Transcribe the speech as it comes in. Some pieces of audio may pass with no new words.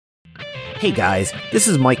Hey guys, this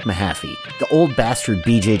is Mike Mahaffey, the old bastard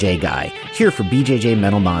BJJ guy, here for BJJ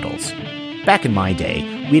Mental Models. Back in my day,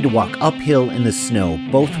 we had to walk uphill in the snow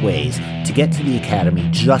both ways to get to the academy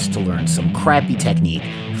just to learn some crappy technique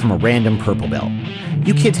from a random purple belt.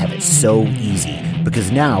 You kids have it so easy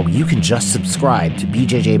because now you can just subscribe to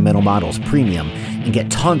BJJ Mental Models Premium and get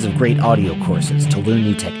tons of great audio courses to learn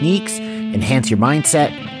new techniques, enhance your mindset,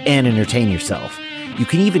 and entertain yourself. You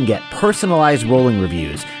can even get personalized rolling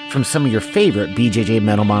reviews from some of your favorite BJJ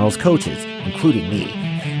Mental Models coaches, including me.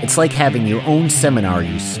 It's like having your own seminar,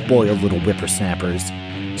 you spoiled little whippersnappers.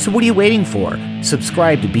 So what are you waiting for?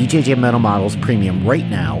 Subscribe to BJJ Mental Models Premium right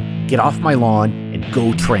now, get off my lawn, and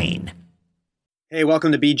go train. Hey,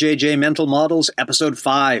 welcome to BJJ Mental Models, Episode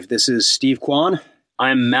 5. This is Steve Kwan.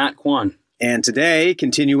 I'm Matt Kwan. And today,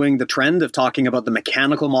 continuing the trend of talking about the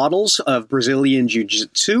mechanical models of Brazilian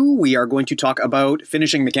Jiu-Jitsu, we are going to talk about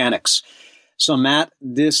finishing mechanics. So, Matt,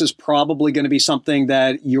 this is probably going to be something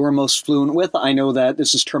that you're most fluent with. I know that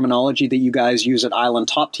this is terminology that you guys use at Island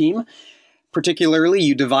Top Team. Particularly,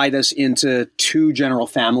 you divide this into two general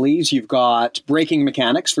families. You've got breaking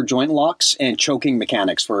mechanics for joint locks and choking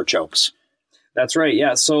mechanics for chokes. That's right,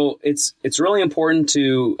 yeah. So it's really important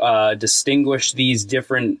to distinguish these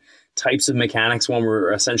different types of mechanics when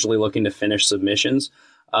we're essentially looking to finish submissions.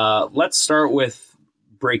 Let's start with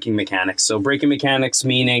breaking mechanics. So breaking mechanics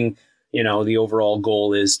meaning, the overall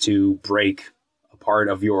goal is to break a part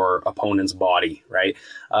of your opponent's body, right?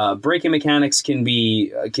 Breaking mechanics can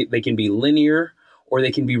be linear, or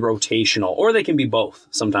they can be rotational, or they can be both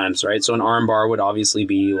sometimes, right? So an arm bar would obviously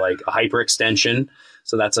be like a hyperextension.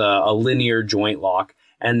 So that's a linear joint lock.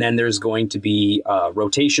 And then there's going to be a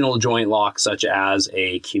rotational joint lock, such as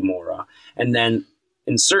a Kimura. And then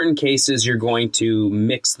in certain cases, you're going to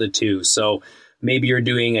mix the two. So maybe you're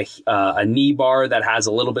doing a knee bar that has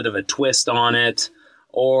a little bit of a twist on it,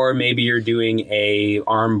 or maybe you're doing a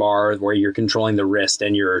arm bar where you're controlling the wrist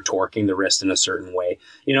and you're torquing the wrist in a certain way,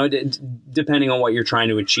 depending on what you're trying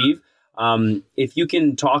to achieve. If you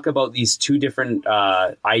can talk about these two different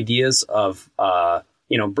ideas of,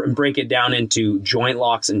 break it down into joint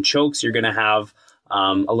locks and chokes, you're going to have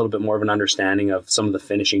a little bit more of an understanding of some of the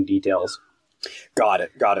finishing details. Got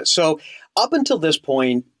it. So up until this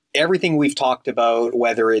point, everything we've talked about,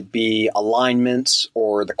 whether it be alignments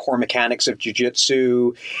or the core mechanics of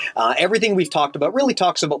jiu-jitsu, everything we've talked about really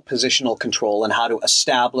talks about positional control and how to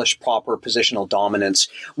establish proper positional dominance.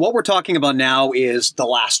 What we're talking about now is the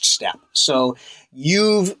last step. So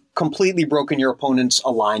you've completely broken your opponent's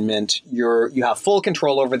alignment. You have full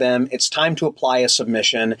control over them. It's time to apply a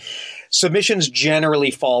submission. Submissions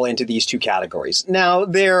generally fall into these two categories. Now,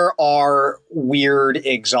 there are weird,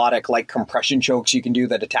 exotic, like compression chokes you can do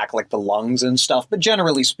that attack like the lungs and stuff. But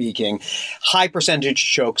generally speaking, high percentage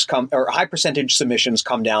submissions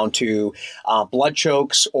come down to blood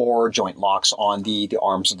chokes or joint locks on the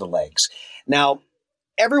arms of the legs. Now,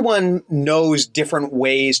 everyone knows different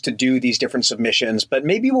ways to do these different submissions, but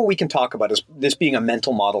maybe what we can talk about is this being a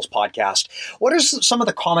mental models podcast. What are some of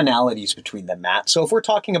the commonalities between them, Matt? So if we're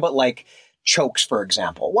talking about like chokes, for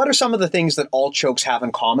example, what are some of the things that all chokes have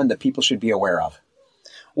in common that people should be aware of?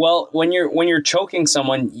 Well, when you're choking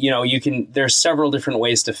someone, there's several different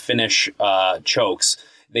ways to finish chokes.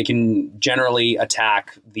 They can generally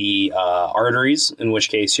attack the arteries, in which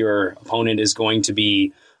case your opponent is going to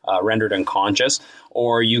be rendered unconscious,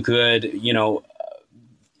 or you could,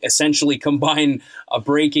 essentially combine a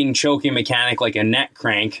breaking choking mechanic like a neck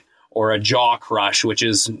crank or a jaw crush, which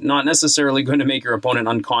is not necessarily going to make your opponent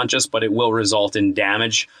unconscious, but it will result in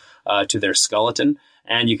damage to their skeleton.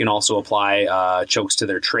 And you can also apply chokes to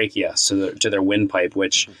their trachea, to their windpipe,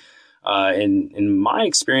 which in my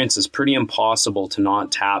experience is pretty impossible to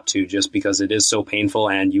not tap to, just because it is so painful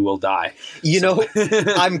and you will die.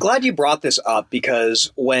 I'm glad you brought this up,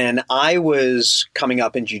 because when I was coming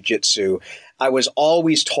up in jiu-jitsu, I was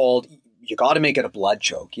always told, you got to make it a blood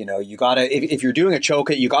choke. You got to, if you're doing a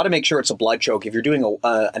choke, you got to make sure it's a blood choke. If you're doing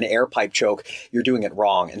an air pipe choke, you're doing it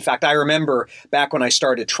wrong. In fact, I remember back when I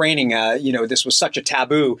started training, this was such a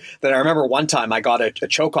taboo that I remember one time I got a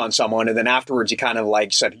choke on someone, and then afterwards he kind of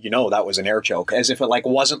like said, that was an air choke, as if it like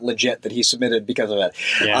wasn't legit that he submitted because of it.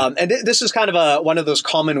 Yeah. This is kind of one of those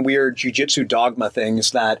common weird jiu-jitsu dogma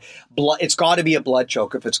things that it's got to be a blood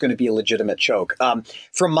choke if it's going to be a legitimate choke.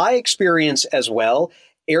 From my experience as well,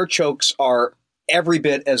 air chokes are every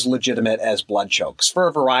bit as legitimate as blood chokes for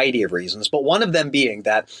a variety of reasons, but one of them being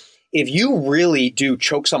that if you really do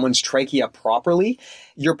choke someone's trachea properly,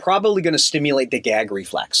 you're probably going to stimulate the gag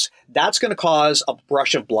reflex. That's going to cause a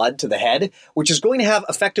rush of blood to the head, which is going to have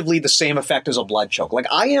effectively the same effect as a blood choke. Like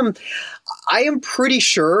I am pretty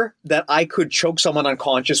sure that I could choke someone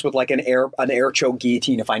unconscious with like an air choke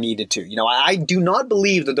guillotine if I needed to. You know, I do not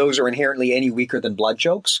believe that those are inherently any weaker than blood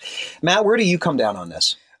chokes. Matt, where do you come down on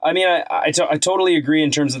this? I mean, I totally agree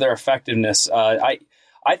in terms of their effectiveness. I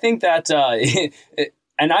think that,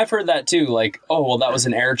 and I've heard that too, like, oh, well, that was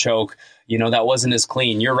an air choke. You know, that wasn't as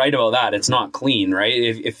clean. You're right about that. It's not clean, right?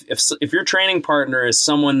 If your training partner is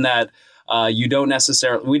someone that we don't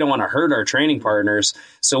want to hurt our training partners,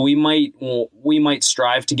 so we might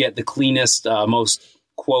strive to get the cleanest, most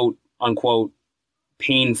quote unquote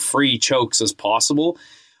pain-free chokes as possible.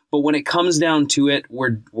 But when it comes down to it,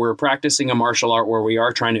 we're practicing a martial art where we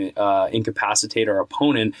are trying to incapacitate our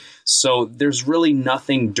opponent. So there's really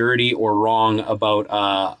nothing dirty or wrong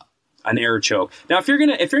about an air choke. Now, if you're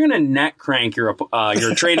gonna neck crank your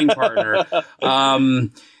training partner,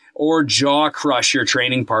 or jaw crush your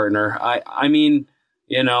training partner, I mean,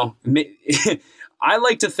 you know, I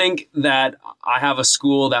like to think that I have a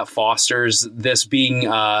school that fosters this being,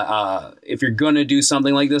 if you're gonna do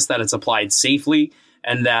something like this, that it's applied safely.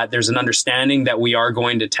 And that there's an understanding that we are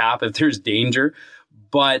going to tap if there's danger.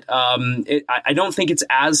 But I don't think it's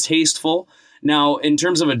as tasteful. Now, in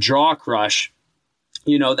terms of a jaw crush,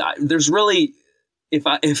 you know, there's really, if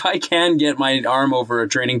I can get my arm over a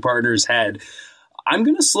training partner's head, I'm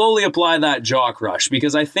going to slowly apply that jaw crush,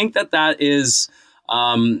 because I think that is,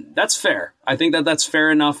 that's fair. I think that's fair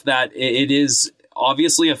enough that it is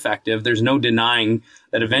obviously effective. There's no denying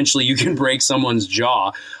that eventually you can break someone's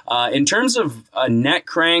jaw. In terms of a neck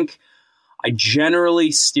crank, I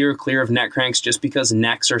generally steer clear of neck cranks just because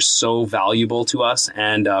necks are so valuable to us.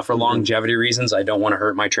 And for longevity reasons, I don't want to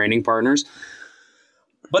hurt my training partners.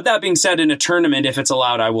 But that being said, in a tournament, if it's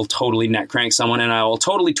allowed, I will totally neck crank someone, and I will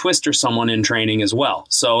totally twister someone in training as well.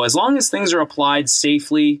 So as long as things are applied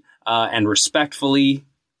safely and respectfully,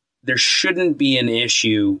 there shouldn't be an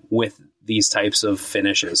issue with these types of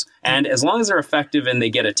finishes. And as long as they're effective and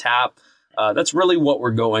they get a tap, that's really what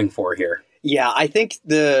we're going for here. Yeah, I think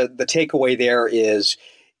the takeaway there is,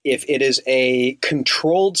 if it is a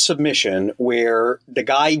controlled submission where the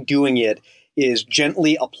guy doing it is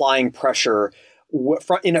gently applying pressure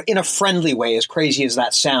in a friendly way, as crazy as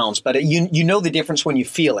that sounds, but you know the difference when you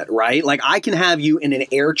feel it, right? Like I can have you in an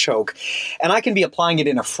air choke, and I can be applying it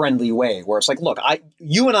in a friendly way, where it's like, look,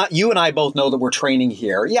 you and I both know that we're training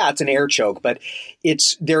here. Yeah, it's an air choke, but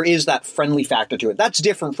there is that friendly factor to it. That's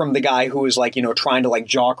different from the guy who is like, you know, trying to like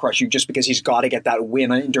jaw crush you just because he's got to get that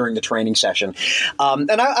win during the training session.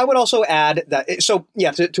 And I would also add that, so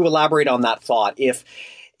yeah, to elaborate on that thought,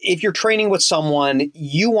 if you're training with someone,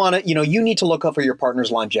 you need to look up for your partner's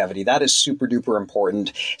longevity. That is super duper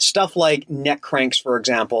important. Stuff like neck cranks, for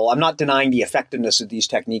example, I'm not denying the effectiveness of these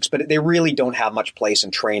techniques, but they really don't have much place in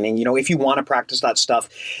training. You know, if you want to practice that stuff,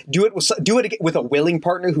 do it with a willing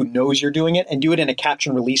partner who knows you're doing it, and do it in a catch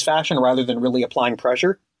and release fashion rather than really applying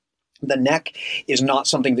pressure. The neck is not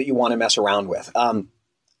something that you want to mess around with.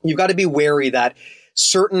 You've got to be wary that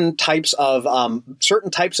certain types of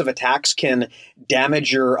attacks can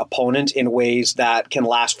damage your opponent in ways that can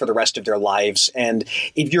last for the rest of their lives. And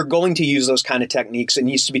if you're going to use those kind of techniques, it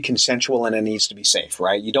needs to be consensual and it needs to be safe,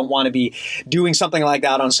 right? You don't want to be doing something like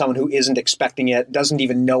that on someone who isn't expecting it, doesn't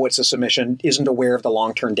even know it's a submission, isn't aware of the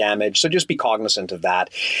long-term damage. So just be cognizant of that.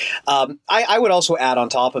 I would also add on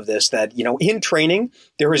top of this that, you know, in training,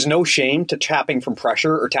 there is no shame to tapping from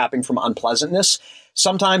pressure or tapping from unpleasantness.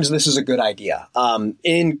 Sometimes this is a good idea.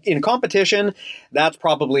 In competition, that's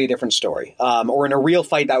probably a different story. Or in a real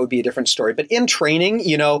fight, that would be a different story. But in training,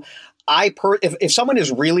 you know, if someone is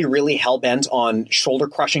really, really hell-bent on shoulder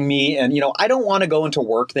crushing me, and, you know, I don't want to go into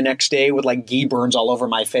work the next day with like gi burns all over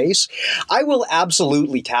my face, I will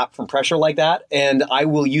absolutely tap from pressure like that. And I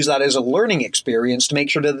will use that as a learning experience to make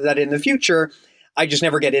sure that in the future, I just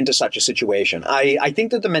never get into such a situation. I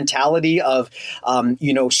think that the mentality of,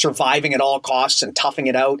 surviving at all costs and toughing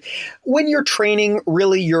it out, when you're training,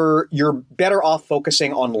 really you're better off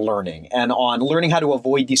focusing on learning and on learning how to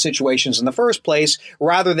avoid these situations in the first place,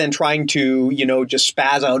 rather than trying to, just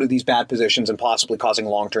spaz out of these bad positions and possibly causing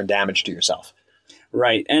long-term damage to yourself.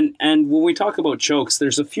 Right. And when we talk about chokes,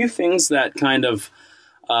 there's a few things that kind of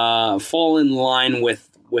fall in line with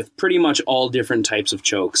pretty much all different types of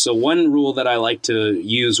chokes. So one rule that I like to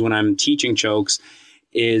use when I'm teaching chokes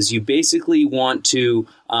is you basically want to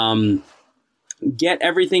get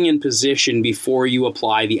everything in position before you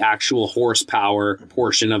apply the actual horsepower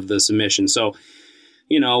portion of the submission. So,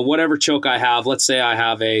 whatever choke I have, let's say I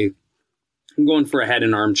have a I'm going for a head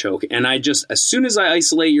and arm choke. And as soon as I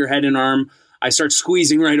isolate your head and arm, I start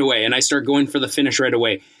squeezing right away and I start going for the finish right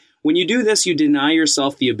away. When you do this, you deny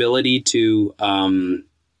yourself the ability to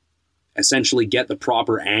essentially get the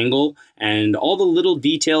proper angle and all the little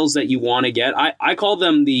details that you want to get. I call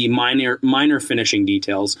them the minor finishing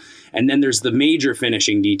details. And then there's the major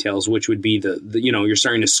finishing details, which would be the you're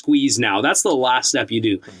starting to squeeze now. That's the last step you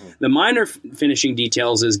do. Mm-hmm. The minor finishing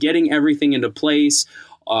details is getting everything into place.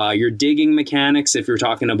 Your digging mechanics, if you're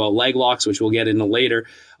talking about leg locks, which we'll get into later.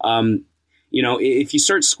 If you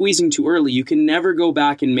start squeezing too early, you can never go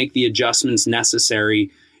back and make the adjustments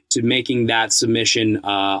necessary to making that submission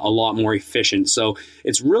a lot more efficient. So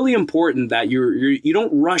it's really important that you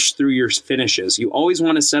don't rush through your finishes. You always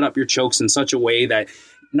want to set up your chokes in such a way that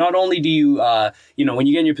not only do you, when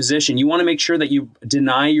you get in your position, you want to make sure that you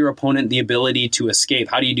deny your opponent the ability to escape.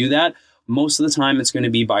 How do you do that? Most of the time, it's going to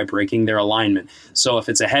be by breaking their alignment. So if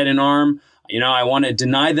it's a head and arm, I want to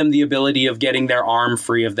deny them the ability of getting their arm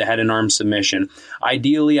free of the head and arm submission.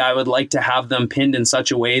 Ideally, I would like to have them pinned in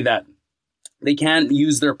such a way that they can't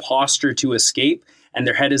use their posture to escape and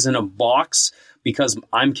their head is in a box because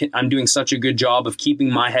I'm doing such a good job of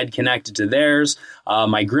keeping my head connected to theirs.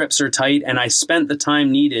 My grips are tight and I spent the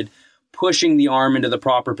time needed pushing the arm into the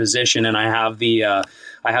proper position and I have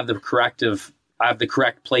the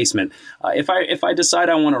correct placement. If I decide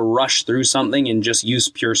I want to rush through something and just use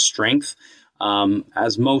pure strength,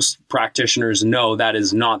 as most practitioners know, that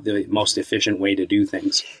is not the most efficient way to do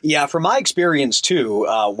things. Yeah, from my experience too,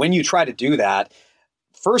 when you try to do that,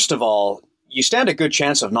 first of all, you stand a good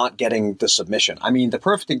chance of not getting the submission. I mean, the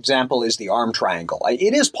perfect example is the arm triangle.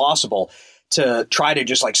 It is possible to try to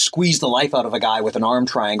just like squeeze the life out of a guy with an arm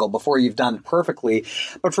triangle before you've done it perfectly.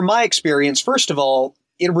 But from my experience, first of all,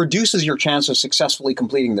 it reduces your chance of successfully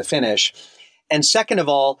completing the finish. And second of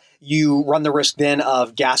all, you run the risk then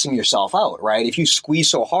of gassing yourself out, right? If you squeeze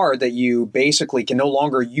so hard that you basically can no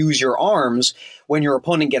longer use your arms, when your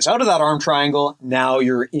opponent gets out of that arm triangle, now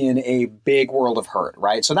you're in a big world of hurt,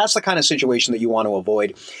 right? So that's the kind of situation that you want to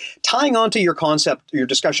avoid. Tying on to your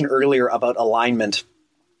discussion earlier about alignment,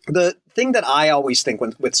 the thing that I always think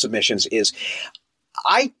with submissions is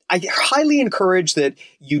I highly encourage that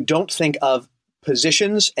you don't think of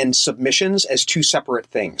positions and submissions as two separate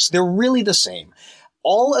things. They're really the same.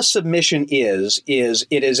 All a submission is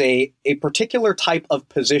it is a particular type of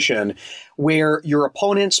position where your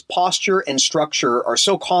opponent's posture and structure are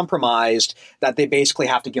so compromised that they basically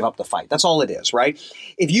have to give up the fight. That's all it is, right?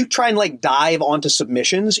 If you try and dive onto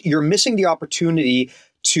submissions, you're missing the opportunity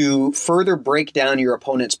to further break down your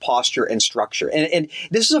opponent's posture and structure. And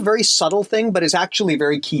this is a very subtle thing, but it's actually a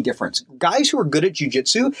very key difference. Guys who are good at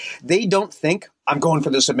jiu-jitsu, they don't think, I'm going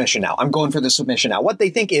for the submission now. I'm going for the submission now. What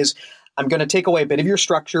they think is, I'm going to take away a bit of your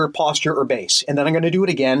structure, posture, or base, and then I'm going to do it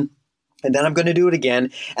again, and then I'm going to do it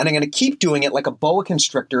again, and I'm going to keep doing it like a boa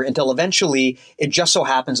constrictor until eventually it just so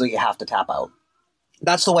happens that you have to tap out.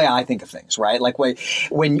 That's the way I think of things, right? Like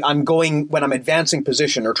when I'm advancing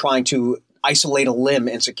position or trying to isolate a limb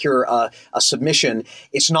and secure a submission,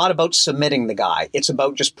 it's not about submitting the guy. It's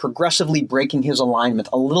about just progressively breaking his alignment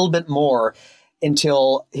a little bit more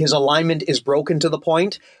until his alignment is broken to the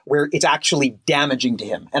point where it's actually damaging to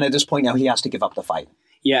him. And at this point now, he has to give up the fight.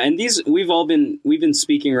 Yeah, and we've been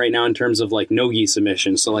speaking right now in terms of no-gi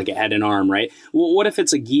submission, so like a head and arm, right? Well, what if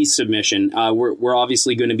it's a gi submission? We're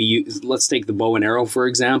obviously going to be, let's take the bow and arrow, for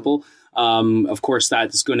example. Of course,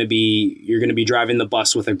 that's going to be, you're going to be driving the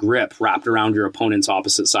bus with a grip wrapped around your opponent's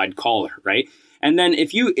opposite side collar, right? And then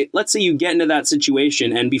let's say you get into that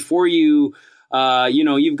situation and before you've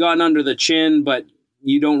gotten under the chin, but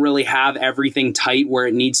you don't really have everything tight where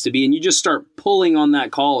it needs to be, and you just start pulling on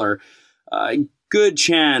that collar, good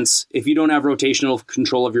chance if you don't have rotational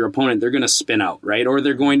control of your opponent, they're going to spin out, right? Or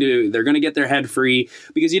they're going to get their head free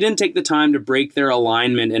because you didn't take the time to break their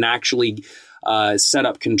alignment and actually set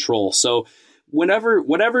up control. So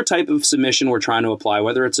whatever type of submission we're trying to apply,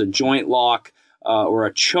 whether it's a joint lock or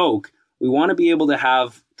a choke, we want to be able to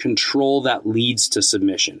have control that leads to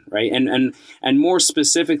submission, right? And more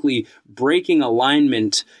specifically, breaking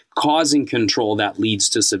alignment, causing control that leads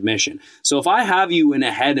to submission. So if I have you in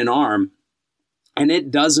a head and arm and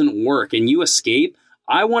it doesn't work and you escape,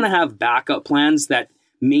 I want to have backup plans that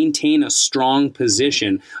maintain a strong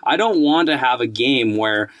position. I don't want to have a game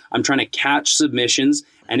where I'm trying to catch submissions,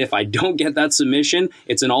 and if I don't get that submission,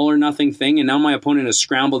 it's an all or nothing thing, and now my opponent has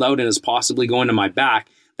scrambled out and is possibly going to my back.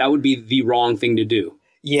 That would be the wrong thing to do.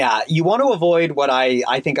 Yeah, you want to avoid what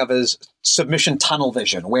I think of as submission tunnel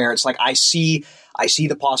vision, where it's like I see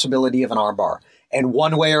the possibility of an armbar. And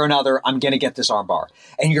one way or another, I'm going to get this armbar.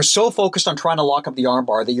 And you're so focused on trying to lock up the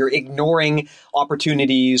armbar that you're ignoring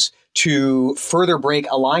opportunities to further break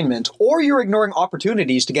alignment, or you're ignoring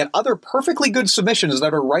opportunities to get other perfectly good submissions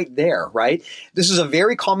that are right there, right? This is a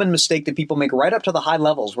very common mistake that people make right up to the high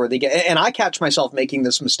levels where they get, and I catch myself making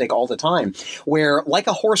this mistake all the time, where like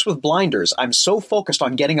a horse with blinders, I'm so focused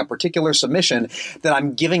on getting a particular submission that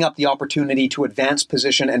I'm giving up the opportunity to advance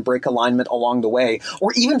position and break alignment along the way,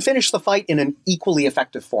 or even finish the fight in an equally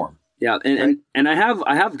effective form. Yeah, and I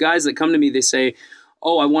have guys that come to me, they say,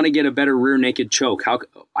 oh, I want to get a better rear naked choke.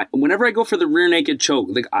 Whenever I go for the rear naked choke,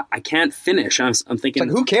 like I can't finish. I'm thinking,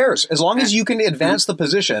 it's like, who cares? As long as you can advance the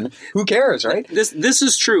position, who cares, right? This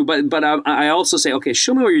is true, but I also say, okay,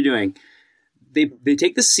 show me what you're doing. They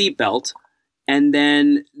take the seatbelt, and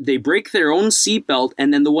then they break their own seatbelt,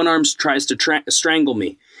 and then the one arm tries to strangle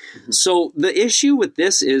me. Mm-hmm. So the issue with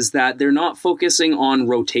this is that they're not focusing on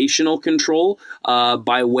rotational control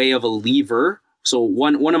by way of a lever. So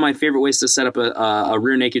one of my favorite ways to set up a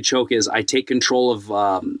rear naked choke is I take control of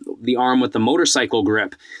the arm with the motorcycle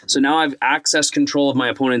grip. So now I've accessed control of my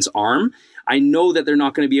opponent's arm. I know that they're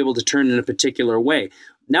not going to be able to turn in a particular way.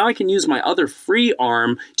 Now I can use my other free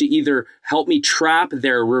arm to either help me trap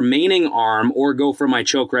their remaining arm or go for my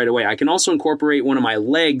choke right away. I can also incorporate one of my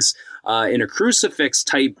legs in a crucifix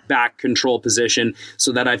type back control position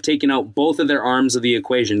so that I've taken out both of their arms of the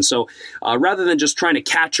equation. So rather than just trying to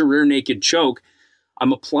catch a rear naked choke,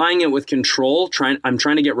 I'm applying it with control. I'm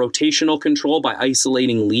trying to get rotational control by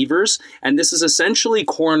isolating levers. And this is essentially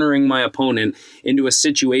cornering my opponent into a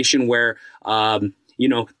situation where,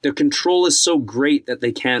 the control is so great that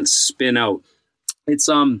they can't spin out. It's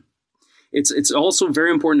also very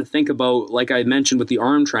important to think about, like I mentioned with the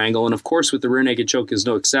arm triangle, and of course with the rear naked choke is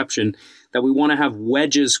no exception, that we want to have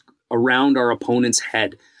wedges around our opponent's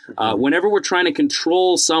head. Whenever we're trying to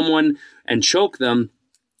control someone and choke them,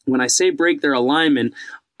 when I say break their alignment,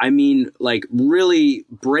 I mean like really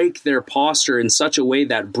break their posture in such a way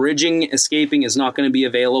that bridging, escaping is not going to be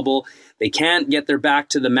available. They can't get their back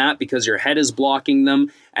to the mat because your head is blocking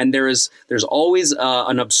them. And there's always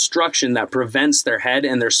an obstruction that prevents their head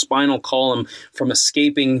and their spinal column from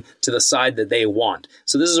escaping to the side that they want.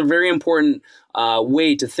 So this is a very important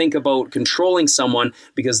way to think about controlling someone,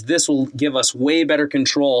 because this will give us way better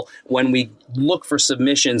control when we look for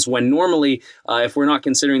submissions, when normally, if we're not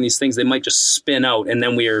considering these things, they might just spin out and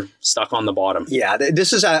then we are stuck on the bottom. Yeah,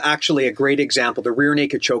 this is actually a great example. The rear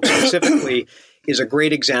naked choke specifically is a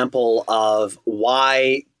great example of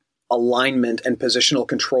why alignment and positional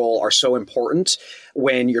control are so important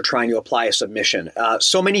when you're trying to apply a submission.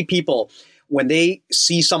 So many people, when they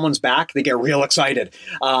see someone's back, they get real excited.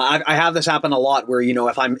 I have this happen a lot where,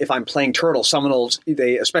 if I'm playing Turtle,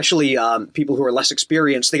 especially people who are less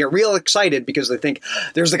experienced, they get real excited because they think,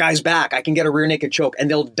 there's the guy's back, I can get a rear naked choke, and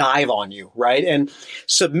they'll dive on you, right? And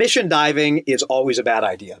submission diving is always a bad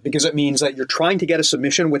idea because it means that you're trying to get a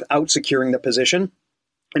submission without securing the position,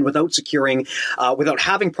 and without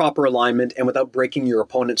having proper alignment, and without breaking your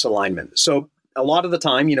opponent's alignment. So a lot of the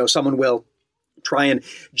time, someone will try and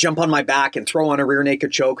jump on my back and throw on a rear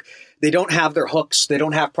naked choke. They don't have their hooks. They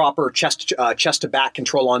don't have proper chest to back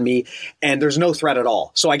control on me, and there's no threat at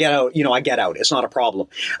all. So I get out. I get out. It's not a problem.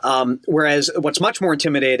 Whereas what's much more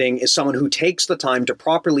intimidating is someone who takes the time to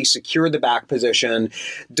properly secure the back position,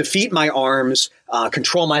 defeat my arms,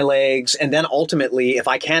 control my legs, and then ultimately, if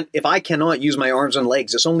I cannot use my arms and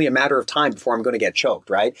legs, it's only a matter of time before I'm going to get choked.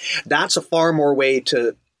 Right? That's a far more way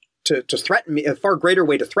to threaten me, a far greater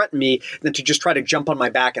way to threaten me than to just try to jump on my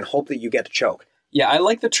back and hope that you get to choke. Yeah, I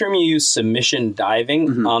like the term you use, submission diving.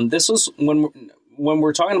 Mm-hmm. This was when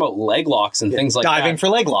we're talking about leg locks and things like that. Diving for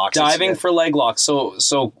leg locks. Diving for leg locks.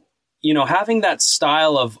 So having that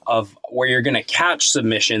style of where you're going to catch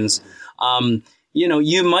submissions,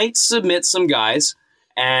 you might submit some guys,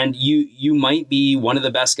 and you might be one of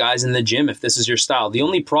the best guys in the gym if this is your style. The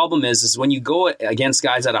only problem is when you go against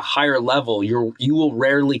guys at a higher level, you will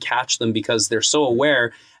rarely catch them because they're so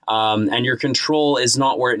aware, and your control is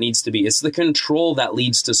not where it needs to be. It's the control that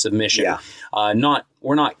leads to submission. Yeah.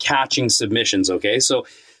 We're not catching submissions, okay? So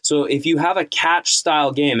if you have a catch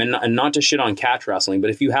style game, and not to shit on catch wrestling, but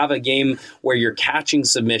if you have a game where you're catching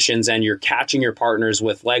submissions and you're catching your partners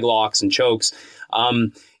with leg locks and chokes,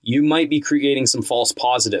 you might be creating some false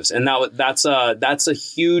positives. And that's a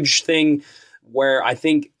huge thing where I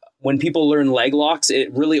think when people learn leg locks,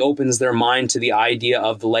 it really opens their mind to the idea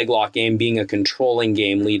of the leg lock game being a controlling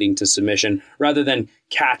game leading to submission rather than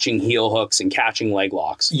catching heel hooks and catching leg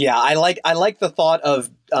locks. Yeah, I like the thought of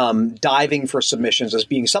diving for submissions as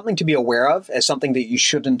being something to be aware of, as something that you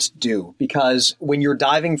shouldn't do. Because when you're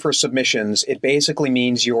diving for submissions, it basically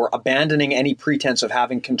means you're abandoning any pretense of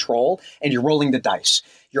having control and you're rolling the dice.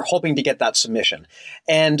 You're hoping to get that submission.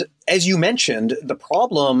 And as you mentioned, the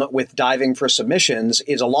problem with diving for submissions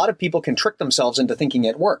is a lot of people can trick themselves into thinking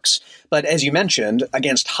it works. But as you mentioned,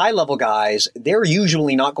 against high-level guys, they're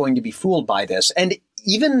usually not going to be fooled by this. And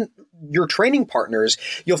even your training partners,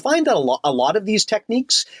 you'll find that a lot of these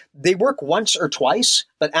techniques, they work once or twice,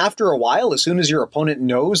 but after a while, as soon as your opponent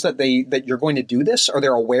knows that you're going to do this or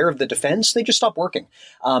they're aware of the defense, they just stop working.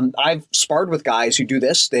 I've sparred with guys who do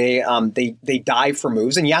this. They dive for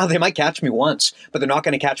moves, and yeah, they might catch me once, but they're not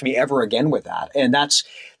going to catch me ever again with that. And that's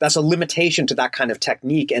a limitation to that kind of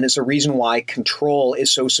technique, and it's a reason why control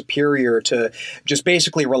is so superior to just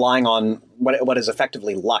basically relying on what is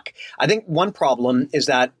effectively luck. I think one problem is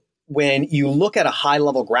that when you look at a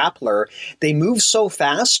high-level grappler, they move so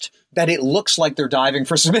fast that it looks like they're diving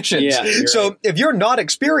for submissions. Yeah, so right. If you're not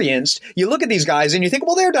experienced, you look at these guys and you think,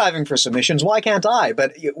 well, they're diving for submissions. Why can't I?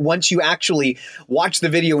 But once you actually watch the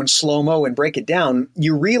video in slow-mo and break it down,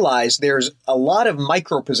 you realize there's a lot of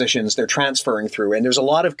micro positions they're transferring through, and there's a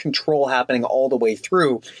lot of control happening all the way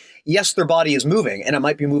through. Yes, their body is moving, and it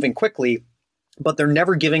might be moving quickly, but they're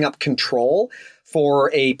never giving up control for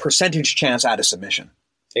a percentage chance at a submission.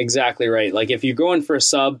 Exactly right. Like if you're going for a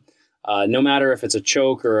sub, no matter if it's a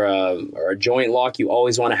choke or a joint lock, you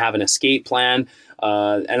always want to have an escape plan.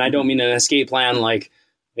 And I don't mean an escape plan like,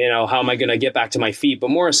 how am I going to get back to my feet, but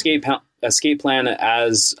more escape plan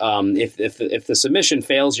as if the submission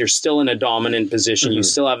fails, you're still in a dominant position. Mm-hmm. You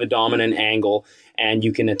still have a dominant angle and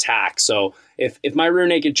you can attack. So if my rear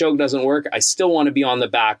naked choke doesn't work, I still want to be on the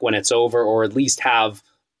back when it's over, or at least have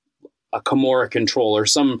a Kimura control or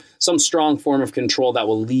some strong form of control that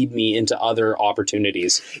will lead me into other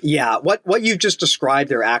opportunities. Yeah, what you've just described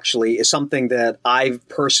there actually is something that I've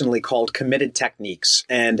personally called committed techniques.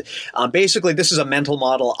 And basically, this is a mental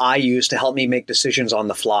model I use to help me make decisions on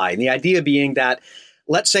the fly. And the idea being that,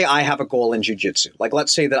 let's say I have a goal in jiu-jitsu. Like,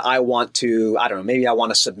 let's say that I want to, maybe I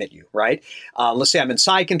want to submit you, right? Let's say I'm in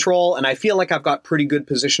side control and I feel like I've got pretty good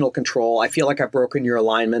positional control. I feel like I've broken your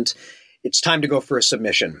alignment. It's time to go for a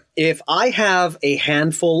submission. If I have a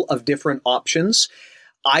handful of different options,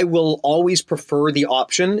 I will always prefer the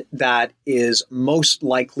option that is most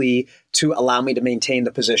likely to allow me to maintain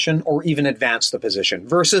the position or even advance the position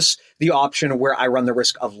versus the option where I run the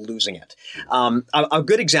risk of losing it. A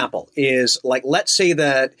good example is, like, let's say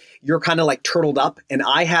that you're kind of like turtled up and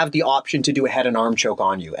I have the option to do a head and arm choke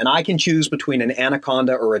on you, and I can choose between an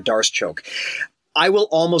anaconda or a Darce choke. I will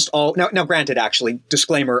almost now granted, actually,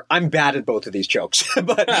 disclaimer, I'm bad at both of these chokes,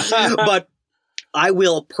 but I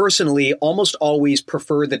will personally almost always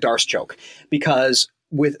prefer the Darce choke, because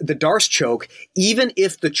with the Darce choke, even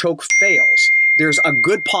if the choke fails, there's a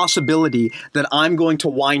good possibility that I'm going to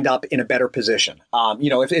wind up in a better position.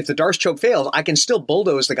 If the Darce choke fails, I can still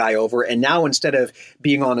bulldoze the guy over, and now instead of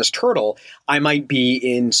being on his turtle, I might be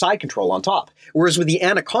in side control on top. Whereas with the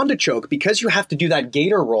anaconda choke, because you have to do that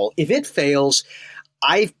gator roll, if it fails,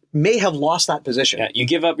 I may have lost that position. Yeah, you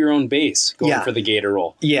give up your own base going for the gator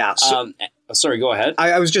roll. Yeah. Sorry, go ahead.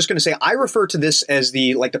 I was just going to say, I refer to this as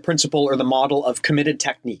the principle or the model of committed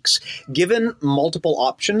techniques. Given multiple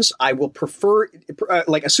options, I will prefer,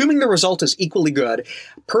 assuming the result is equally good,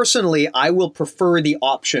 personally, I will prefer the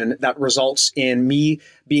option that results in me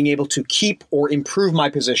being able to keep or improve my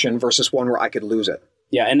position versus one where I could lose it.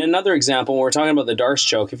 Yeah, and another example, when we're talking about the Darce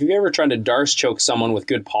choke, if you've ever tried to Darce choke someone with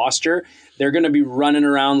good posture, they're going to be running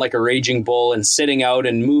around like a raging bull and sitting out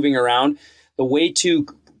and moving around. The way to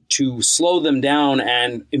slow them down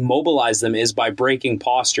and immobilize them is by breaking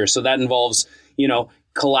posture. So that involves,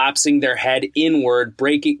 collapsing their head inward,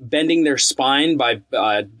 bending their spine by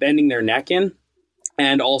bending their neck in.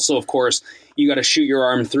 And also, of course, you got to shoot your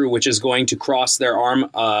arm through, which is going to cross their arm,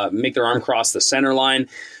 make their arm cross the center line,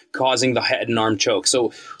 causing the head and arm choke.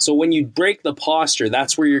 So when you break the posture,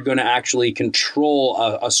 that's where you're going to actually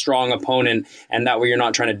control a strong opponent, and that way you're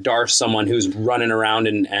not trying to Darce someone who's running around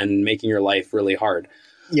and making your life really hard.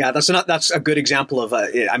 Yeah, that's a good example of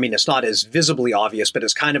it's not as visibly obvious, but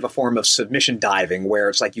it's kind of a form of submission diving where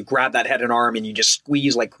it's like you grab that head and arm and you just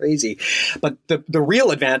squeeze like crazy. But the real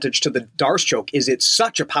advantage to the Darce choke is it's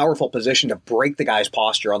such a powerful position to break the guy's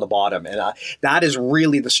posture on the bottom. And that is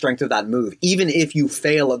really the strength of that move. Even if you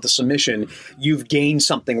fail at the submission, you've gained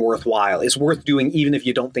something worthwhile. It's worth doing even if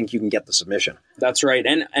you don't think you can get the submission. That's right.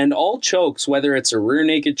 And all chokes, whether it's a rear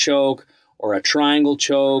naked choke or a triangle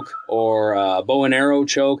choke, or a bow and arrow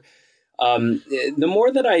choke. The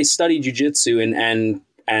more that I study jiu-jitsu and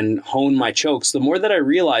and hone my chokes, the more that I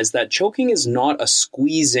realize that choking is not a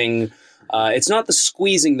squeezing. It's not the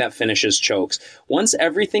squeezing that finishes chokes. Once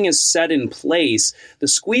everything is set in place, the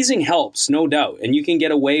squeezing helps, no doubt, and you can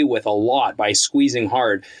get away with a lot by squeezing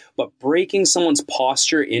hard. But breaking someone's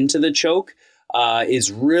posture into the choke is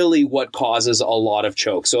really what causes a lot of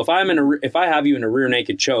choke. So if I have you in a rear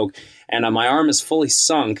naked choke and my arm is fully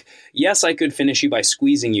sunk, yes, I could finish you by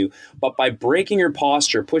squeezing you, but by breaking your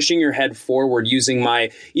posture, pushing your head forward, using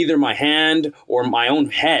either my hand or my own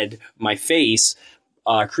head, my face,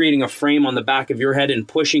 creating a frame on the back of your head and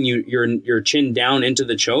pushing your chin down into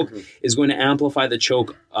the choke is going to amplify the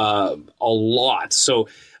choke a lot. So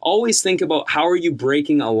always think about how are you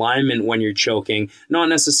breaking alignment when you're choking, not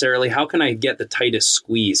necessarily how can I get the tightest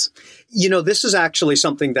squeeze. This is actually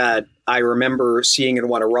something that I remember seeing in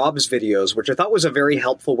one of Rob's videos, which I thought was a very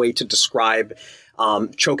helpful way to describe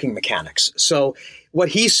choking mechanics. So what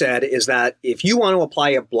he said is that if you want to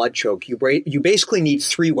apply a blood choke, you basically need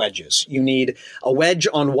 3 wedges. You need a wedge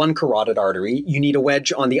on one carotid artery, you need a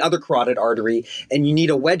wedge on the other carotid artery, and you need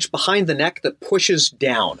a wedge behind the neck that pushes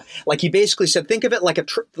down. Like he basically said, think of it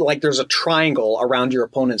like there's a triangle around your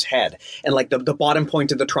opponent's head, and like the bottom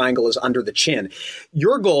point of the triangle is under the chin.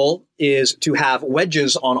 Your goal is to have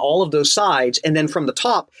wedges on all of those sides, and then from the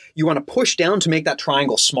top, you want to push down to make that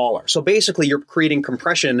triangle smaller. So basically, you're creating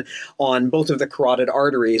compression on both of the carotid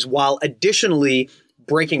arteries while additionally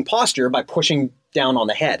breaking posture by pushing down on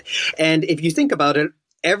the head. And if you think about it,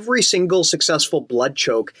 every single successful blood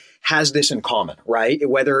choke has this in common, right?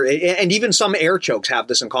 And even some air chokes have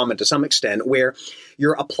this in common to some extent, where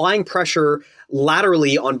you're applying pressure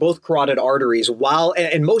laterally on both carotid arteries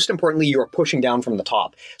and most importantly, you're pushing down from the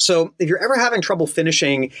top. So if you're ever having trouble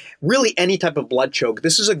finishing really any type of blood choke,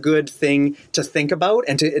 this is a good thing to think about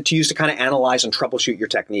and to use to kind of analyze and troubleshoot your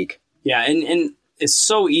technique. Yeah, and it's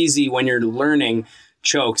so easy when you're learning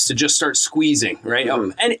chokes to just start squeezing, right?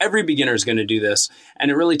 And every beginner is going to do this.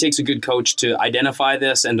 And it really takes a good coach to identify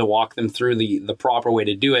this and to walk them through the proper way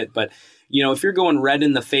to do it. But, if you're going red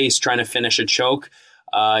in the face trying to finish a choke,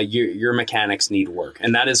 your mechanics need work.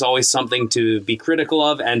 And that is always something to be critical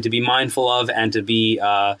of and to be mindful of and to be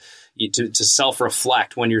to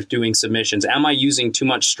self-reflect when you're doing submissions. Am I using too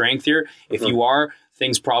much strength here? If you are,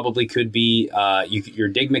 things probably could be, your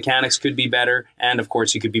dig mechanics could be better. And of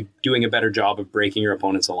course, you could be doing a better job of breaking your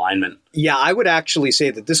opponent's alignment. Yeah, I would actually say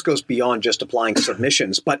that this goes beyond just applying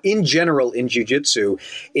submissions. But in general, in jiu-jitsu,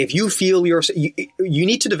 if you feel you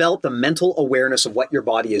need to develop the mental awareness of what your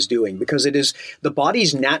body is doing, because it is the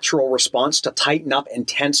body's natural response to tighten up and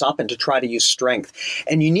tense up and to try to use strength.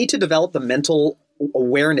 And you need to develop the mental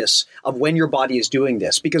awareness of when your body is doing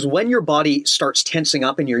this, because when your body starts tensing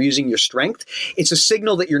up and you're using your strength, it's a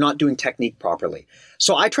signal that you're not doing technique properly.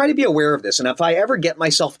 So I try to be aware of this. And if I ever get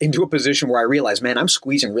myself into a position where I realize, man, I'm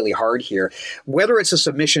squeezing really hard here, whether it's a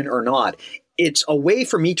submission or not, it's a way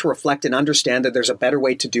for me to reflect and understand that there's a better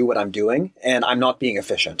way to do what I'm doing and I'm not being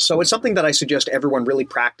efficient. So it's something that I suggest everyone really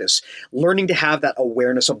practice, learning to have that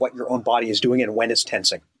awareness of what your own body is doing and when it's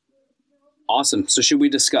tensing. Awesome. So should we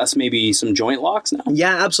discuss maybe some joint locks now?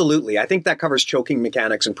 Yeah, absolutely. I think that covers choking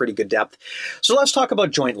mechanics in pretty good depth. So let's talk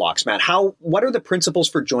about joint locks, Matt. What are the principles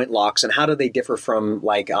for joint locks and how do they differ from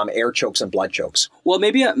air chokes and blood chokes? Well,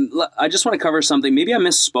 maybe I just want to cover something. Maybe I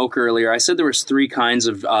misspoke earlier. I said there was 3 kinds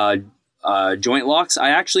of joint locks. I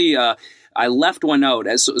actually I left one out.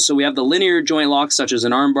 So we have the linear joint locks, such as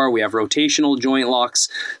an armbar. We have rotational joint locks,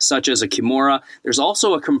 such as a Kimura. There's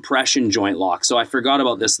also a compression joint lock. So I forgot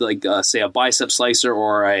about this, say a bicep slicer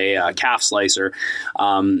or a calf slicer.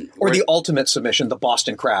 Or the ultimate submission, the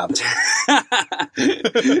Boston Crab.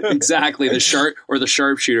 Exactly, the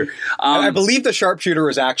sharpshooter. I believe the sharpshooter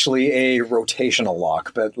is actually a rotational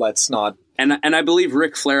lock, but let's not. And I believe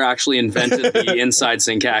Ric Flair actually invented the inside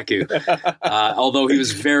Senkaku, although he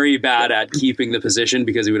was very bad at keeping the position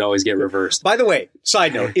because he would always get reversed. By the way,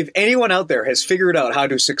 side note, if anyone out there has figured out how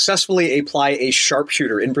to successfully apply a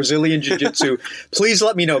sharpshooter in Brazilian Jiu-Jitsu, please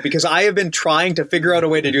let me know, because I have been trying to figure out a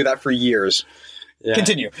way to do that for years. Yeah.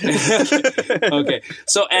 Continue. Okay.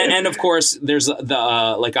 So, and of course, there's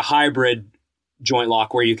a hybrid joint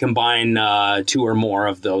lock where you combine 2 or more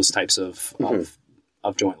of those types of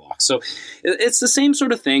joint locks. So it's the same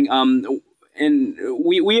sort of thing. And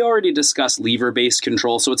we already discussed lever-based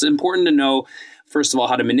control. So it's important to know, first of all,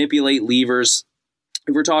 how to manipulate levers.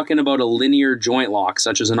 If we're talking about a linear joint lock,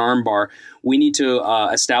 such as an arm bar, we need to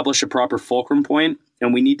establish a proper fulcrum point,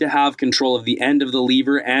 and we need to have control of the end of the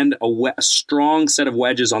lever and a strong set of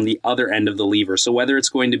wedges on the other end of the lever. So whether it's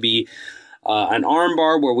going to be an arm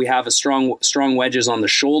bar where we have a strong wedges on the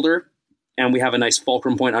shoulder, and we have a nice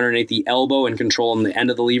fulcrum point underneath the elbow and control on the end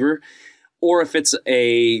of the lever, or if it's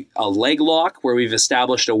a leg lock where we've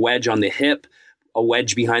established a wedge on the hip, a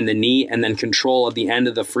wedge behind the knee, and then control at the end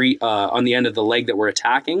of the on the end of the leg that we're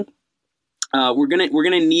attacking. We're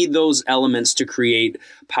gonna need those elements to create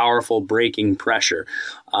powerful braking pressure.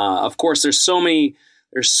 Of course, there's so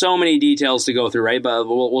many details to go through, right? But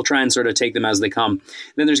we'll try and sort of take them as they come.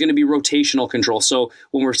 Then there's going to be rotational control. So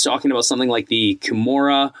when we're talking about something like the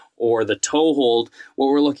Kimura or the toe hold, what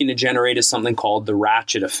we're looking to generate is something called the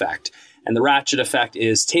ratchet effect. And the ratchet effect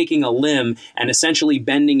is taking a limb and essentially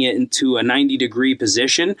bending it into a 90-degree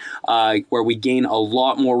position where we gain a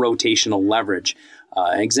lot more rotational leverage.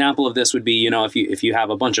 An example of this would be, if you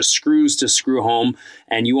have a bunch of screws to screw home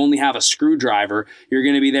and you only have a screwdriver, you're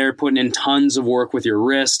going to be there putting in tons of work with your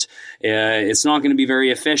wrist. It's not going to be very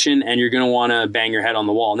efficient, and you're going to want to bang your head on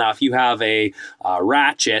the wall. Now, if you have a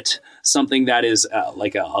ratchet, something that is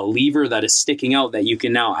like a lever that is sticking out that you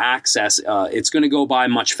can now access, it's going to go by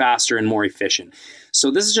much faster and more efficient.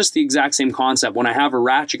 So this is just the exact same concept. When I have a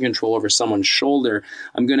ratchet control over someone's shoulder,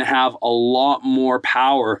 I'm going to have a lot more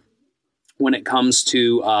power when it comes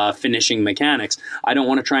to finishing mechanics. I don't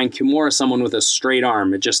want to try and Kimura someone with a straight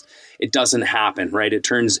arm. It doesn't happen, right? It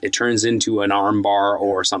turns into an arm bar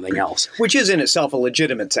or something else. Which is in itself a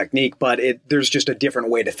legitimate technique, but there's just a different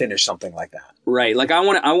way to finish something like that. Right. Like I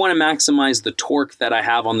want to maximize the torque that I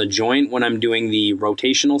have on the joint when I'm doing the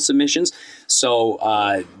rotational submissions.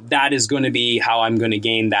 So that is going to be how I'm going to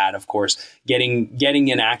gain that, of course.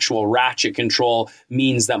 Getting an actual ratchet control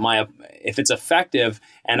means that if it's effective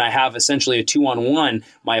and I have essentially a 2-on-1,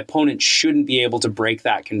 my opponent shouldn't be able to break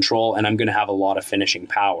that control, and I'm going to have a lot of finishing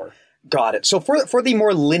power. Got it. So for the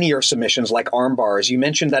more linear submissions like arm bars, you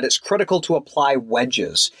mentioned that it's critical to apply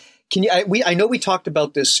wedges. I know we talked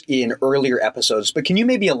about this in earlier episodes, but can you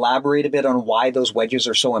maybe elaborate a bit on why those wedges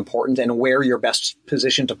are so important and where you're best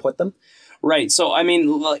positioned to put them? Right. So, I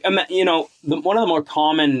mean, one of the more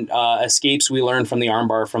common escapes we learn from the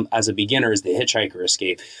armbar as a beginner is the hitchhiker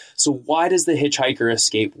escape. So why does the hitchhiker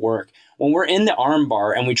escape work? When we're in the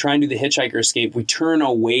armbar and we try and do the hitchhiker escape, we turn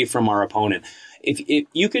away from our opponent. If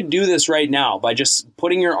you could do this right now by just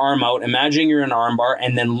putting your arm out, imagining you're in an armbar,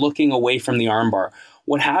 and then looking away from the armbar,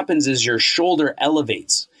 what happens is your shoulder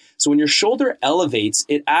elevates. So when your shoulder elevates,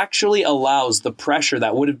 it actually allows the pressure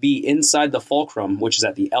that would be inside the fulcrum, which is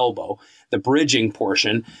at the elbow, the bridging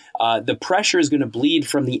portion, the pressure is going to bleed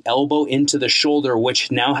from the elbow into the shoulder,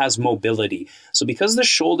 which now has mobility. So because the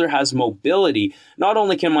shoulder has mobility, not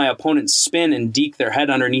only can my opponent spin and deke their head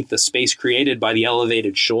underneath the space created by the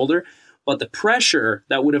elevated shoulder, but the pressure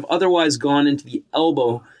that would have otherwise gone into the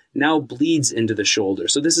elbow now bleeds into the shoulder.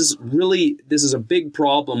 So this is a big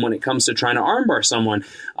problem when it comes to trying to armbar someone.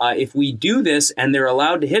 If we do this and they're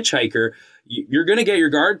allowed to hitchhiker, you're going to get your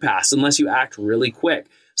guard pass unless you act really quick.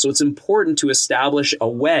 So it's important to establish a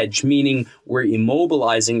wedge, meaning we're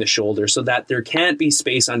immobilizing the shoulder so that there can't be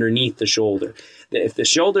space underneath the shoulder. If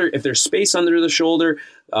there's space under the shoulder,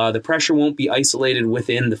 the pressure won't be isolated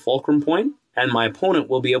within the fulcrum point, and my opponent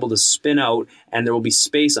will be able to spin out, and there will be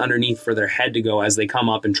space underneath for their head to go as they come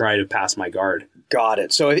up and try to pass my guard. Got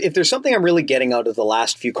it. So if there's something I'm really getting out of the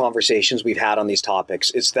last few conversations we've had on these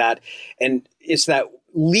topics, it's that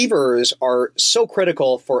levers are so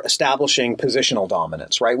critical for establishing positional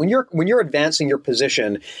dominance, right? When you're advancing your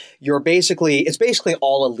position, it's basically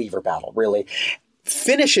all a lever battle, really.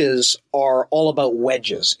 Finishes are all about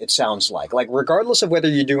wedges, it sounds like. Like, regardless of whether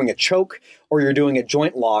you're doing a choke or you're doing a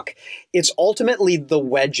joint lock, it's ultimately the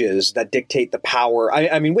wedges that dictate the power.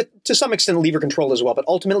 I mean, to some extent, lever control as well, but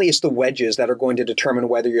ultimately it's the wedges that are going to determine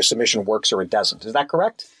whether your submission works or it doesn't. Is that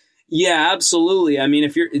correct? Yeah, absolutely. I mean,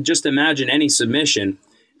 if you're just imagine any submission,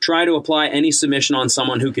 try to apply any submission on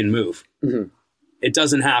someone who can move. Mm-hmm. It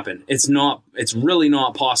doesn't happen. It's really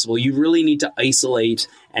not possible. You really need to isolate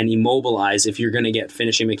and immobilize if you're going to get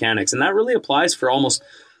finishing mechanics. And that really applies for almost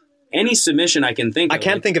any submission I can think of. I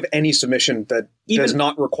can't think of any submission that does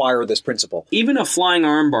not require this principle. Even a flying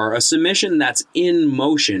armbar, a submission that's in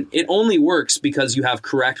motion, it only works because you have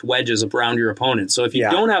correct wedges around your opponent. So if you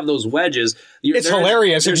don't have those wedges... It's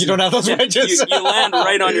hilarious if you don't have those wedges. You land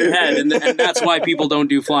right on your head, and that's why people don't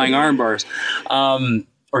do flying armbars.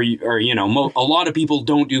 A lot of people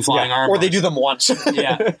don't do flying arm bars. Or they do them once.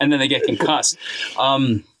 Yeah, and then they get concussed.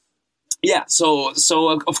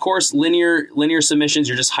 So of course, linear submissions,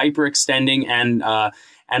 you're just hyperextending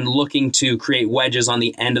and looking to create wedges on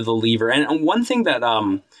the end of the lever. And one thing that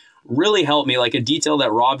really helped me, like a detail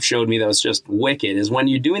that Rob showed me that was just wicked, is when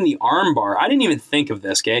you're doing the arm bar. I didn't even think of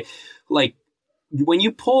this, okay? Like, when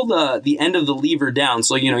you pull the end of the lever down,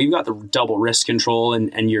 so you've got the double wrist control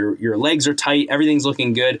and your legs are tight, everything's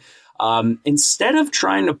looking good. Instead of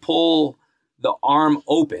trying to pull the arm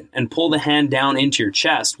open and pull the hand down into your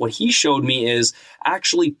chest. What he showed me is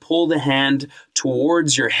actually pull the hand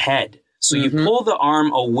towards your head. So you pull the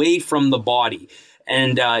arm away from the body.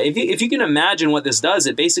 And if you can imagine what this does,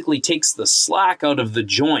 it basically takes the slack out of the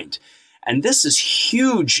joint. And this is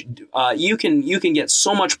huge. You can get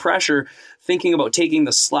so much pressure thinking about taking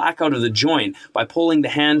the slack out of the joint by pulling the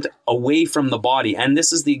hand away from the body. And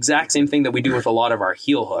this is the exact same thing that we do with a lot of our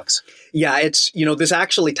heel hooks. Yeah, it's, this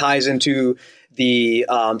actually ties into the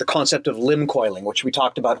concept of limb coiling, which we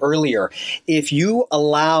talked about earlier. If you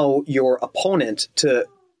allow your opponent to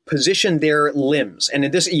position their limbs and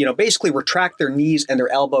in this, basically retract their knees and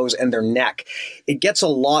their elbows and their neck, it gets a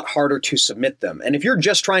lot harder to submit them. And if you're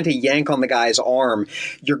just trying to yank on the guy's arm,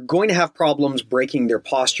 you're going to have problems breaking their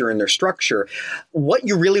posture and their structure. What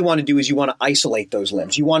you really want to do is you want to isolate those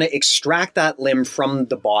limbs. You want to extract that limb from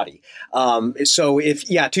the body. So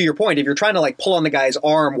to your point, if you're trying to like pull on the guy's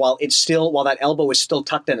arm while that elbow is still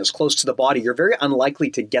tucked in as close to the body, you're very unlikely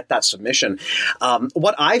to get that submission.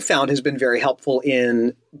 What I found has been very helpful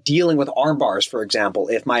in dealing with arm bars, for example,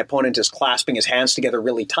 if my opponent is clasping his hands together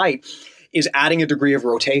really tight, is adding a degree of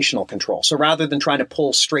rotational control. So rather than trying to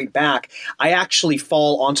pull straight back, I actually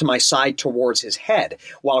fall onto my side towards his head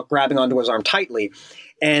while grabbing onto his arm tightly.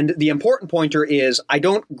 And the important pointer is I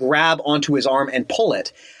don't grab onto his arm and pull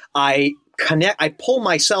it. I pull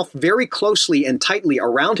myself very closely and tightly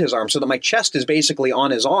around his arm so that my chest is basically on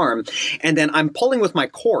his arm. And then I'm pulling with my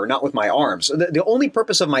core, not with my arms. The only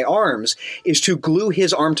purpose of my arms is to glue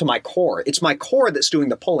his arm to my core. It's my core that's doing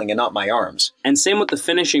the pulling and not my arms. And same with the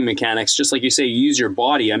finishing mechanics, just like you say, you use your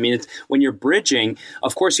body. I mean, when you're bridging,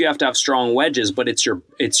 of course you have to have strong wedges, but it's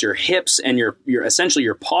your hips and your essentially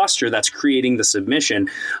your posture that's creating the submission.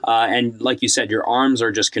 And like you said, your arms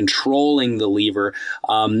are just controlling the lever,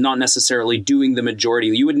 not necessarily doing the majority.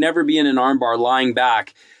 You would never be in an armbar lying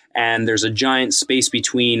back and there's a giant space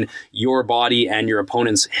between your body and your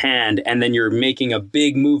opponent's hand, and then you're making a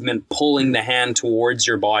big movement pulling the hand towards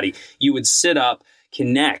your body. You would sit up,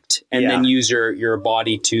 connect, and then use your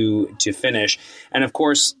body to finish. And of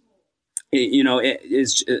course, it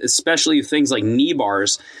is especially things like knee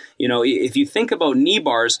bars. If you think about knee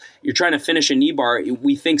bars, you're trying to finish a knee bar.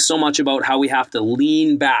 We think so much about how we have to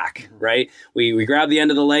lean back, right? We grab the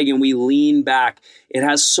end of the leg and we lean back. It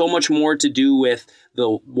has so much more to do with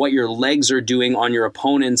what your legs are doing on your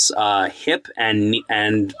opponent's hip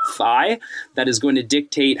and thigh that is going to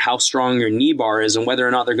dictate how strong your knee bar is and whether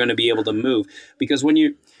or not they're going to be able to move. Because when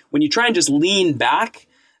you try and just lean back,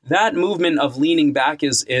 that movement of leaning back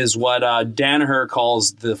is what Danaher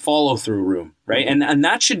calls the follow-through room, right? And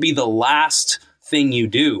that should be the last thing you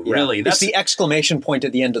do, really. That's the exclamation point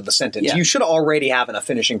at the end of the sentence. Yeah. You should already have enough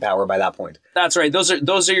finishing power by that point. That's right.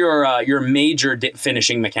 Those are your major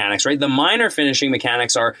finishing mechanics, right? The minor finishing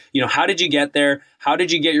mechanics are, how did you get there? How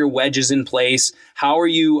did you get your wedges in place? How are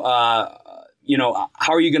you, how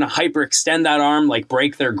are you going to hyperextend that arm, like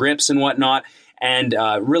break their grips and whatnot? And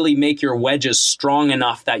really make your wedges strong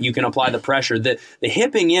enough that you can apply the pressure. The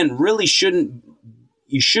hipping in really shouldn't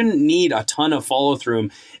need a ton of follow through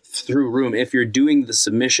room if you're doing the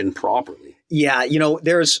submission properly. Yeah,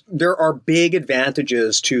 there are big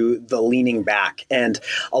advantages to the leaning back, and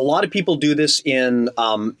a lot of people do this in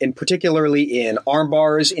particularly in arm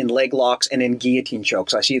bars, in leg locks, and in guillotine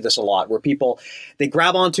chokes. I see this a lot where they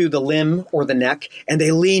grab onto the limb or the neck and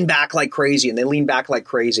they lean back like crazy,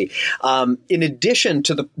 In addition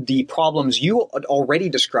to the problems you already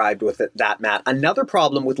described with that, Matt, another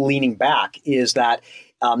problem with leaning back is that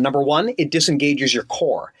number one, it disengages your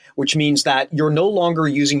core, which means that you're no longer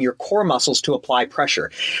using your core muscles to apply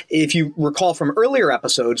pressure. If you recall from earlier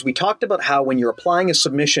episodes, we talked about how when you're applying a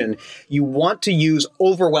submission, you want to use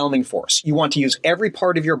overwhelming force. You want to use every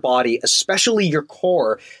part of your body, especially your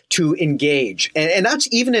core, to engage. And that's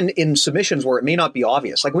even in submissions where it may not be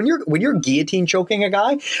obvious. Like when you're guillotine choking a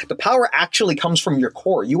guy, the power actually comes from your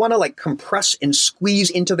core. You want to like compress and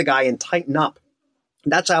squeeze into the guy and tighten up.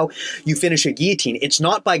 That's how you finish a guillotine. It's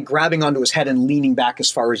not by grabbing onto his head and leaning back as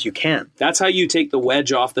far as you can. That's how you take the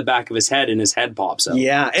wedge off the back of his head and his head pops out.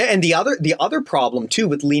 Yeah, and the other problem too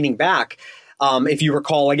with leaning back, if you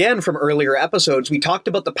recall again from earlier episodes, we talked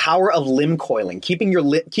about the power of limb coiling, keeping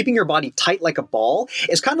your body tight like a ball.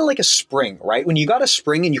 It's kind of like a spring, right? When you got a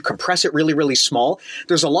spring and you compress it really, really small,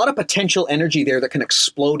 there's a lot of potential energy there that can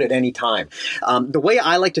explode at any time. The way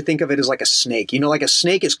I like to think of it is like a snake. Like a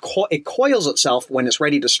snake it coils itself when it's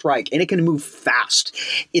ready to strike, and it can move fast.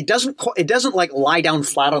 It doesn't like lie down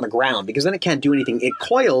flat on the ground because then it can't do anything. It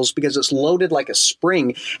coils because it's loaded like a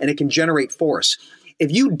spring and it can generate force.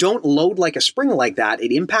 If you don't load like a spring like that,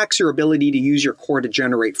 it impacts your ability to use your core to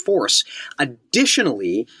generate force.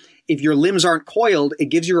 Additionally, if your limbs aren't coiled, it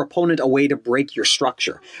gives your opponent a way to break your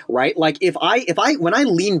structure, right? Like when I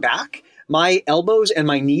lean back, my elbows and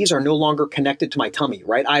my knees are no longer connected to my tummy,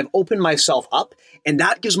 right? I've opened myself up, and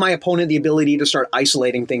that gives my opponent the ability to start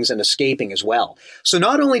isolating things and escaping as well. So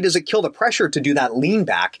not only does it kill the pressure to do that lean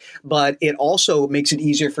back, but it also makes it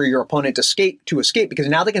easier for your opponent to escape because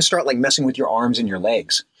now they can start like messing with your arms and your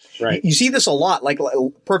legs. Right. You see this a lot. Like a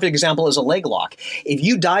perfect example is a leg lock. If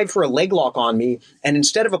you dive for a leg lock on me, and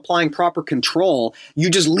instead of applying proper control, you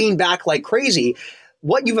just lean back like crazy,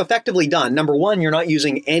 what you've effectively done, number one, you're not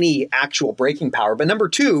using any actual braking power. But number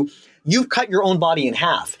two, you've cut your own body in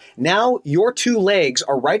half. Now your two legs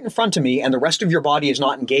are right in front of me and the rest of your body is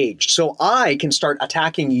not engaged. So I can start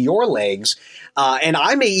attacking your legs and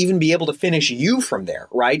I may even be able to finish you from there,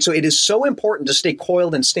 right? So it is so important to stay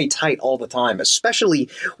coiled and stay tight all the time, especially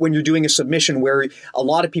when you're doing a submission where a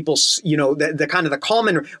lot of people, the kind of the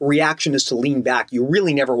common reaction is to lean back. You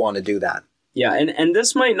really never want to do that. Yeah, and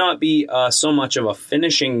this might not be so much of a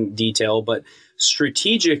finishing detail, but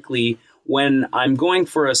strategically, when I'm going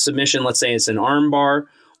for a submission, let's say it's an arm bar,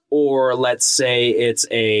 or let's say it's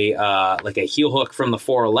a like a heel hook from the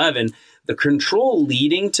 411, the control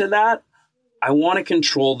leading to that, I want to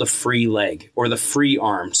control the free leg or the free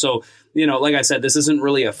arm. So, like I said, this isn't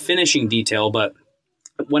really a finishing detail, but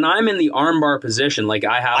when I'm in the armbar position, like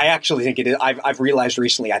I actually think it is. I've realized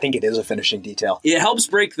recently, I think it is a finishing detail. It helps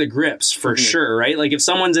break the grips for sure, right? Like if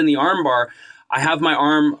someone's in the armbar, I have my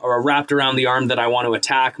arm wrapped around the arm that I want to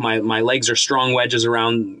attack. My legs are strong wedges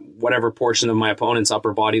around whatever portion of my opponent's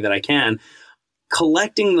upper body that I can.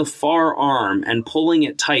 Collecting the far arm and pulling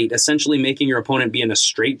it tight, essentially making your opponent be in a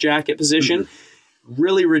straitjacket position,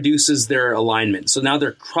 really reduces their alignment. So now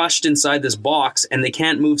they're crushed inside this box and they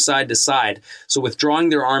can't move side to side. So withdrawing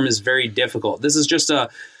their arm is very difficult. This is just a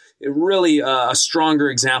stronger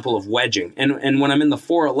example of wedging. And when I'm in the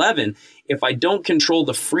 411, if I don't control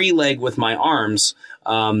the free leg with my arms,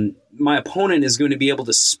 my opponent is going to be able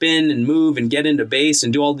to spin and move and get into base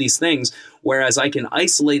and do all these things. Whereas I can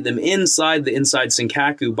isolate them inside the inside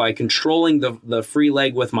Senkaku by controlling the free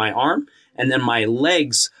leg with my arm, and then my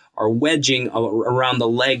legs are wedging around the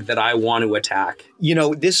leg that I want to attack.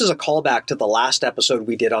 This is a callback to the last episode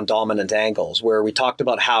we did on dominant angles, where we talked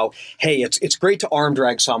about how, hey, it's great to arm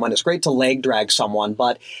drag someone, it's great to leg drag someone,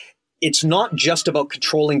 but it's not just about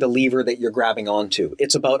controlling the lever that you're grabbing onto.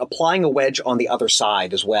 It's about applying a wedge on the other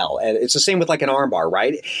side as well. And it's the same with like an arm bar,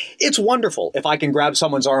 right? It's wonderful if I can grab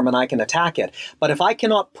someone's arm and I can attack it. But if I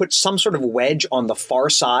cannot put some sort of wedge on the far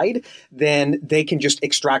side, then they can just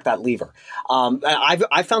extract that lever.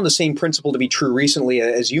 I found the same principle to be true recently,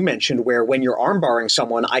 as you mentioned, where when you're arm barring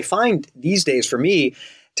someone, I find these days for me,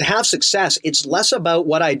 to have success, it's less about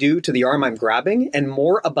what I do to the arm I'm grabbing and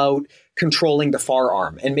more about controlling the far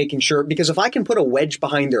arm and making sure, because if I can put a wedge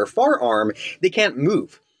behind their far arm, they can't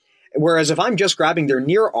move. Whereas if I'm just grabbing their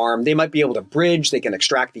near arm, they might be able to bridge, they can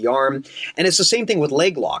extract the arm. And it's the same thing with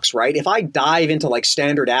leg locks, right? If I dive into like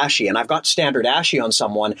standard ashi and I've got standard ashi on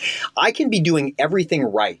someone, I can be doing everything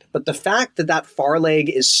right. But the fact that that far leg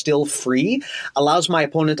is still free allows my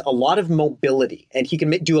opponent a lot of mobility, and he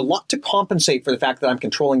can do a lot to compensate for the fact that I'm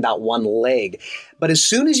controlling that one leg. But as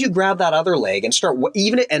soon as you grab that other leg and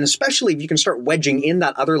and especially if you can start wedging in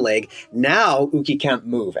that other leg, now Uki can't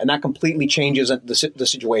move. And that completely changes the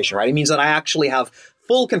situation, right? It means that I actually have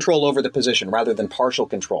full control over the position rather than partial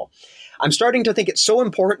control. I'm starting to think it's so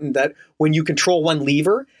important that when you control one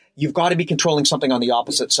lever, you've got to be controlling something on the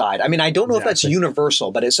opposite side. I mean, I don't know if that's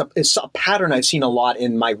universal, but it's a pattern I've seen a lot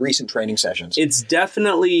in my recent training sessions. It's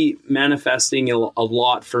definitely manifesting a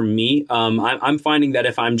lot for me. I'm finding that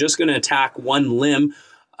if I'm just going to attack one limb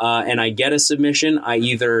and I get a submission, I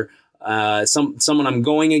either someone I'm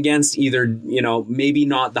going against, either maybe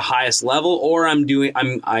not the highest level, or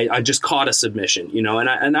I just caught a submission,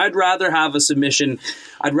 and I'd rather have a submission.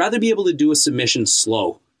 I'd rather be able to do a submission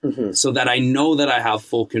slow. So that I know that I have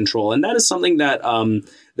full control. And that is something that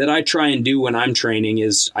that I try and do when I'm training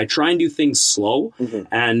is I try and do things slow.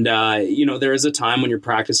 And, there is a time when you're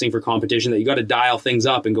practicing for competition that you got to dial things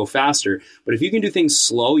up and go faster. But if you can do things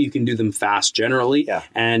slow, you can do them fast generally. Yeah.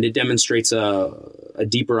 And it demonstrates a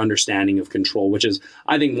deeper understanding of control, which is,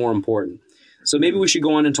 I think, more important. So maybe we should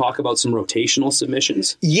go on and talk about some rotational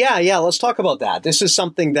submissions. Yeah, let's talk about that. This is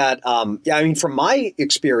something that, from my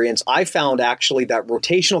experience, I found actually that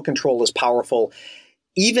rotational control is powerful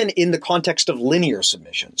even in the context of linear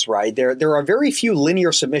submissions, right? There are very few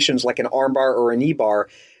linear submissions like an armbar or a knee bar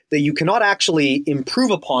that you cannot actually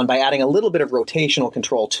improve upon by adding a little bit of rotational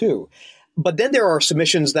control too. But then there are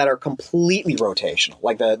submissions that are completely rotational,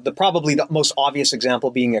 like the probably the most obvious example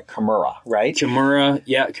being a Kimura, right?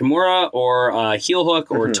 Kimura or heel hook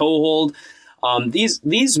or toe hold.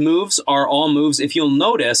 These moves are all moves. If you'll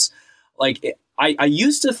notice, like I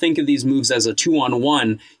used to think of these moves as a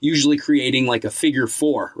 2-on-1, usually creating like a figure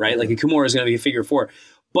 4, right? Like a Kimura is going to be a figure 4.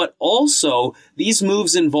 But also, these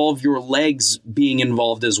moves involve your legs being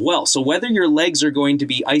involved as well. So whether your legs are going to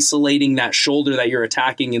be isolating that shoulder that you're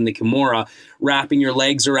attacking in the Kimura, wrapping your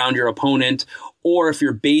legs around your opponent, or if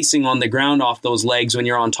you're basing on the ground off those legs when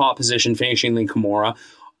you're on top position finishing the Kimura,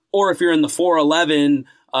 or if you're in the 411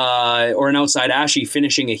 or an outside Ashi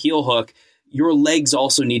finishing a heel hook, your legs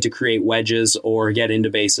also need to create wedges or get into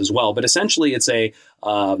base as well. But essentially, it's you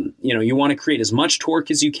want to create as much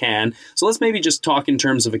torque as you can. So let's maybe just talk in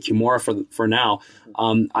terms of a Kimura for now.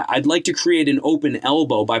 I'd like to create an open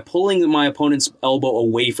elbow by pulling my opponent's elbow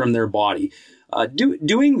away from their body.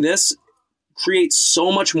 Doing this creates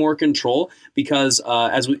so much more control because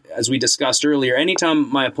as we discussed earlier,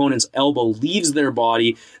 anytime my opponent's elbow leaves their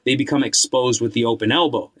body, they become exposed with the open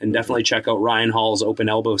elbow. And definitely check out Ryan Hall's open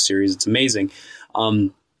elbow series. It's amazing.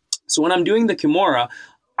 So when I'm doing the Kimura,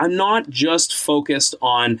 I'm not just focused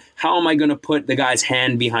on how am I going to put the guy's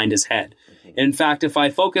hand behind his head. In fact, if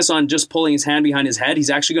I focus on just pulling his hand behind his head,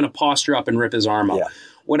 he's actually going to posture up and rip his arm out. Yeah.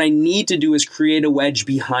 What I need to do is create a wedge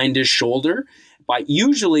behind his shoulder. By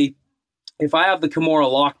usually, if I have the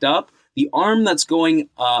Kimura locked up, the arm that's going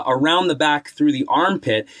around the back through the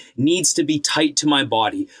armpit needs to be tight to my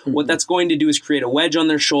body. Mm-hmm. What that's going to do is create a wedge on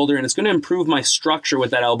their shoulder, and it's going to improve my structure with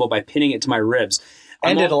that elbow by pinning it to my ribs.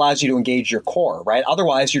 And it allows you to engage your core, right?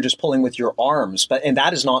 Otherwise, you're just pulling with your arms, and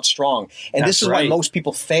that is not strong. And this is why most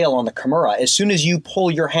people fail on the Kimura. As soon as you pull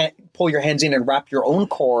your hands in and wrap your own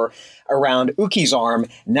core around Uki's arm,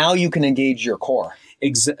 now you can engage your core.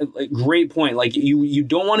 Great point. Like you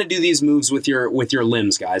don't want to do these moves with your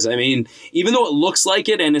limbs, guys. I mean, even though it looks like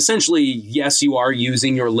it, and essentially, yes, you are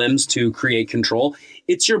using your limbs to create control,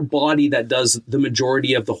 it's your body that does the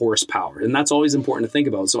majority of the horsepower. And that's always important to think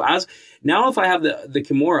about. So if I have the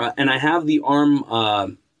Kimura and I have the arm,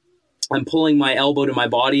 I'm pulling my elbow to my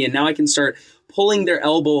body, and now I can start pulling their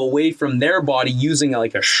elbow away from their body using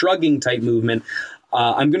like a shrugging type movement.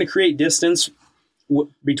 I'm going to create distance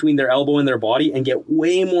between their elbow and their body and get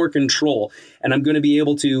way more control. And I'm going to be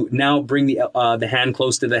able to now bring the hand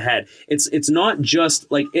close to the head. It's not just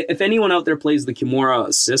like, if anyone out there plays the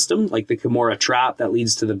Kimura system, like the Kimura trap that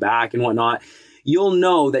leads to the back and whatnot, you'll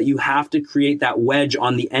know that you have to create that wedge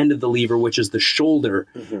on the end of the lever, which is the shoulder,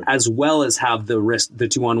 as well as have the wrist, the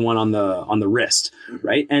 2-on-1 on the wrist,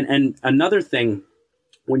 right? And another thing,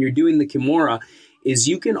 when you're doing the Kimura, is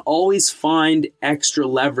you can always find extra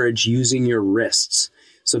leverage using your wrists.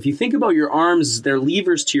 So if you think about your arms, they're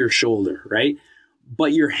levers to your shoulder, right?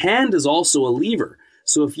 But your hand is also a lever.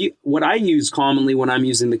 So what I use commonly when I'm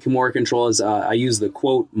using the Kimura control is I use the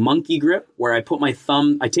quote monkey grip, where I take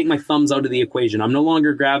my thumbs out of the equation. I'm no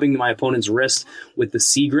longer grabbing my opponent's wrist with the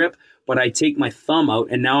C grip, but I take my thumb out,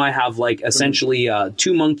 and now I have like essentially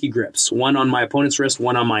 2 monkey grips, one on my opponent's wrist,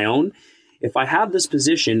 one on my own. If I have this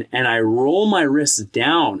position and I roll my wrists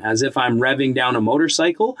down as if I'm revving down a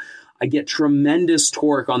motorcycle, I get tremendous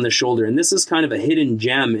torque on the shoulder. And this is kind of a hidden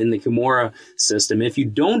gem in the Kimura system. If you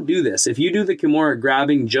don't do this, if you do the Kimura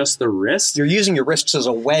grabbing just the wrist, you're using your wrists as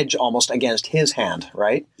a wedge almost against his hand,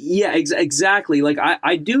 right? Yeah, exactly. Like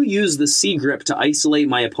I do use the C grip to isolate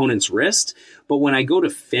my opponent's wrist, but when I go to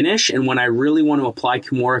finish and when I really want to apply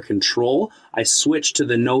Kimura control, I switch to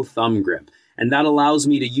the no thumb grip. And that allows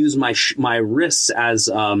me to use my wrists as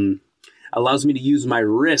to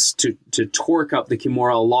torque up the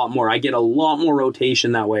Kimura a lot more. I get a lot more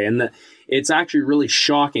rotation that way, and it's actually really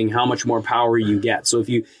shocking how much more power you get. So if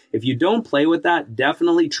you don't play with that,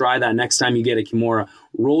 definitely try that next time you get a Kimura.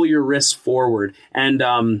 Roll your wrists forward, and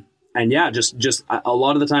yeah, just a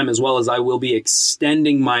lot of the time, as well as I will be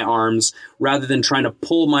extending my arms rather than trying to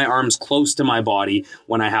pull my arms close to my body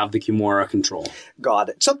when I have the Kimura control. Got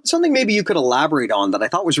it. Something maybe you could elaborate on that I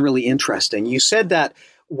thought was really interesting. You said that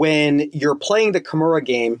when you're playing the Kimura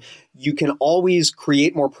game, you can always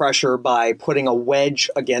create more pressure by putting a wedge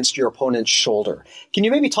against your opponent's shoulder. Can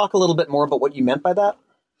you maybe talk a little bit more about what you meant by that?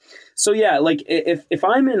 So yeah, like if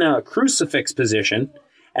I'm in a crucifix position,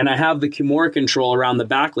 and I have the Kimura control around the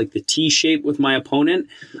back, like the T shape with my opponent.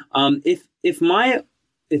 If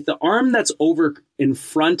the arm that's over in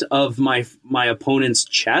front of my opponent's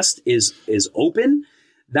chest is open,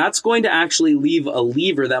 that's going to actually leave a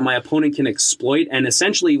lever that my opponent can exploit. And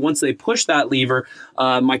essentially, once they push that lever,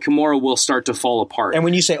 my Kimura will start to fall apart. And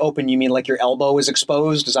when you say open, you mean like your elbow is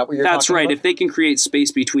exposed? Is that what you're That's talking right. about? If they can create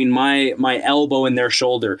space between my elbow and their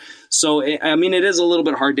shoulder. So, I mean, it is a little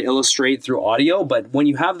bit hard to illustrate through audio, but when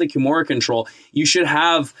you have the Kimura control, you should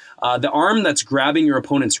have the arm that's grabbing your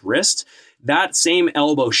opponent's wrist. That same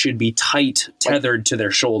elbow should be tight, tethered to their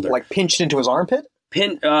shoulder. Like pinched into his armpit?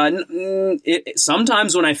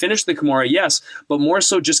 Sometimes when I finish the Kimura, yes, but more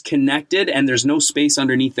so just connected, and there's no space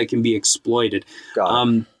underneath that can be exploited. Got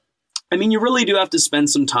it. I mean, you really do have to spend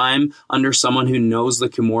some time under someone who knows the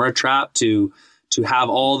Kimura trap to have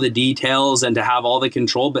all the details and to have all the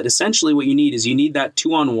control. But essentially what you need is you need that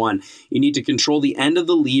 2-on-1. You need to control the end of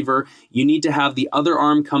the lever. You need to have the other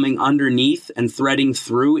arm coming underneath and threading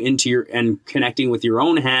through into and connecting with your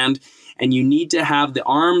own hand. And you need to have the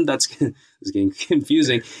arm that's this is getting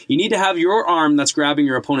confusing. You need to have your arm that's grabbing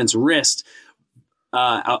your opponent's wrist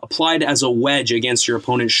applied as a wedge against your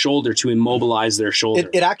opponent's shoulder to immobilize their shoulder.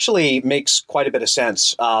 It actually makes quite a bit of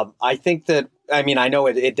sense. I think that, I mean, I know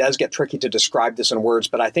it does get tricky to describe this in words,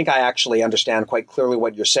 but I think I actually understand quite clearly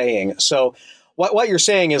what you're saying. So what you're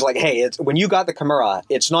saying is like, hey, when you got the Kimura,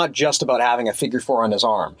 it's not just about having a figure 4 on his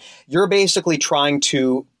arm. You're basically trying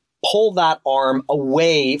to pull that arm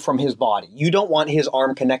away from his body. You don't want his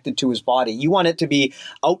arm connected to his body. You want it to be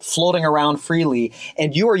out floating around freely,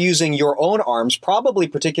 and you are using your own arms, probably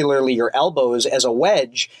particularly your elbows, as a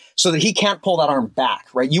wedge so that he can't pull that arm back,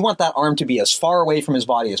 right? You want that arm to be as far away from his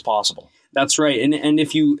body as possible. That's right. And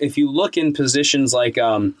if you look in positions like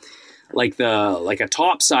a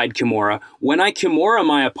top side Kimura, when I Kimura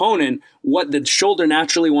my opponent, what the shoulder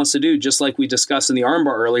naturally wants to do, just like we discussed in the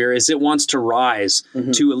armbar earlier, is it wants to rise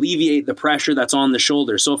to alleviate the pressure that's on the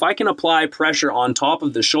shoulder. So if I can apply pressure on top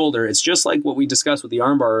of the shoulder, it's just like what we discussed with the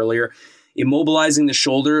armbar earlier, immobilizing the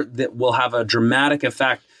shoulder that will have a dramatic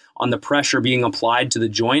effect on the pressure being applied to the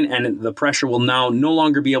joint, and the pressure will now no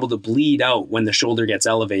longer be able to bleed out when the shoulder gets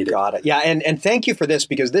elevated. Got it. Yeah, and thank you for this,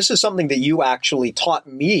 because this is something that you actually taught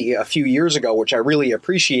me a few years ago, which I really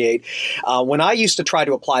appreciate. When I used to try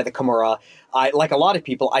to apply the Kimura, like a lot of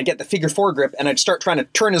people, I'd get the figure 4 grip and I'd start trying to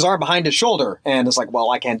turn his arm behind his shoulder, and it's like,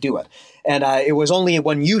 well, I can't do it. And it was only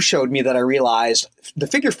when you showed me that I realized the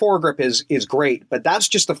figure 4 grip is great, but that's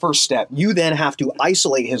just the first step. You then have to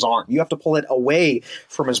isolate his arm. You have to pull it away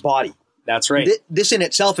from his body. That's right. This in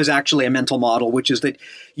itself is actually a mental model, which is that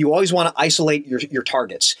you always want to isolate your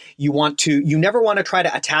targets. You never want to try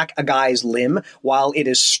to attack a guy's limb while it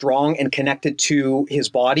is strong and connected to his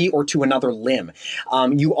body or to another limb.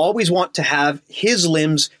 You always want to have his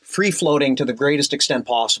limbs free-floating to the greatest extent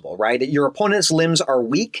possible, right? Your opponent's limbs are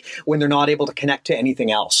weak when they're not able to connect to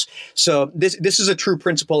anything else. So this is a true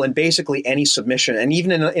principle in basically any submission, and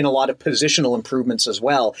even in a lot of positional improvements as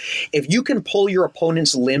well. If you can pull your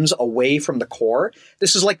opponent's limbs away from the core,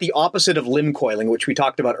 this is like the opposite of limb coiling, which we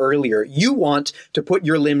talked about earlier. You want to put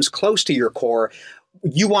your limbs close to your core.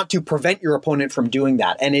 You want to prevent your opponent from doing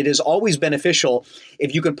that. And it is always beneficial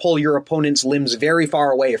if you can pull your opponent's limbs very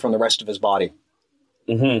far away from the rest of his body.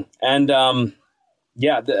 Mm-hmm. And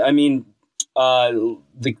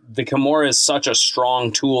the Kimura is such a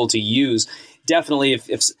strong tool to use. Definitely, if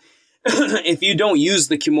if you don't use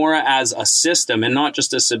the Kimura as a system and not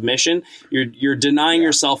just a submission, you're denying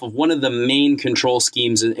yourself of one of the main control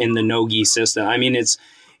schemes in the no-gi system. I mean,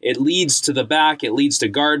 it leads to the back, it leads to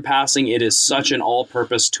guard passing. It is such an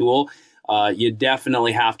all-purpose tool. You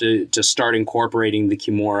definitely have to start incorporating the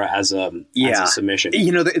Kimura as a submission.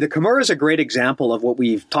 You know, the Kimura is a great example of what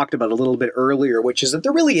we've talked about a little bit earlier, which is that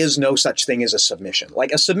there really is no such thing as a submission.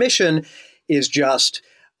 Like, a submission is just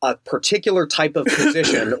a particular type of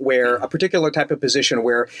position where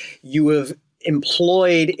you have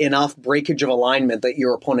employed enough breakage of alignment that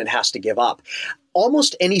your opponent has to give up.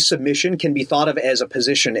 Almost any submission can be thought of as a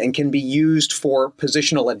position and can be used for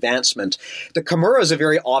positional advancement. The Kimura is a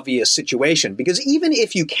very obvious situation, because even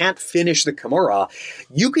if you can't finish the Kimura,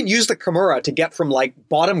 you can use the Kimura to get from like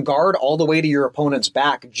bottom guard all the way to your opponent's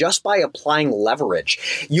back just by applying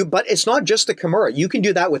leverage. But it's not just the Kimura. You can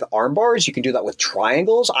do that with arm bars. You can do that with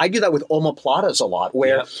triangles. I do that with omoplatas a lot,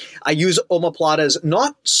 where I use omoplatas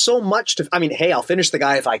not so much hey, I'll finish the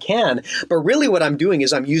guy if I can, but really what I'm doing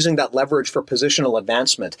is I'm using that leverage for positional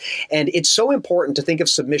advancement. And it's so important to think of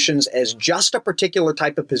submissions as just a particular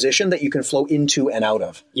type of position that you can flow into and out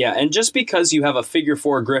of. Yeah, and just because you have a figure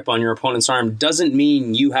 4 grip on your opponent's arm doesn't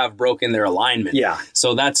mean you have broken their alignment. Yeah.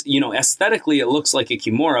 So that's, aesthetically it looks like a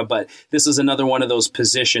Kimura, but this is another one of those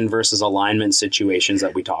position versus alignment situations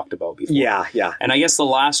that we talked about before. Yeah. And I guess the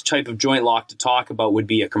last type of joint lock to talk about would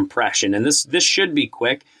be a compression. And this should be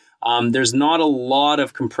quick. There's not a lot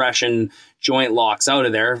of compression joint locks out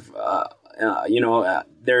of there.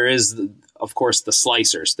 There is, of course, the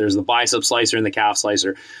slicers. There's the bicep slicer and the calf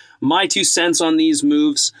slicer. My 2 cents on these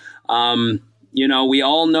moves, we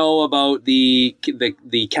all know about the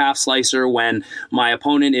calf slicer when my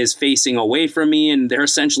opponent is facing away from me and they're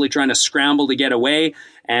essentially trying to scramble to get away,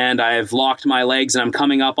 and I've locked my legs and I'm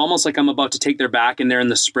coming up almost like I'm about to take their back and they're in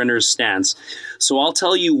the sprinter's stance. So I'll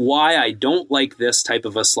tell you why I don't like this type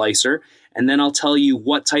of a slicer, and then I'll tell you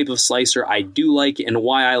what type of slicer I do like and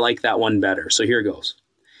why I like that one better. So here goes.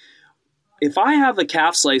 If I have a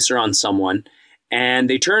calf slicer on someone and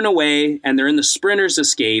they turn away and they're in the sprinter's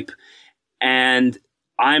escape, and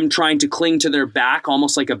I'm trying to cling to their back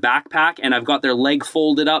almost like a backpack, and I've got their leg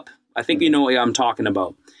folded up, I think you know what I'm talking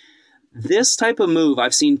about. This type of move,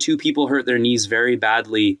 I've seen 2 people hurt their knees very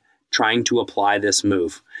badly trying to apply this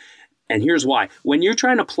move. And here's why. When you're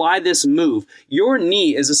trying to apply this move, your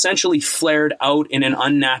knee is essentially flared out in an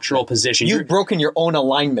unnatural position. You've broken your own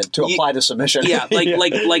alignment to apply the submission. Yeah,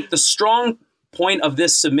 like the strong point of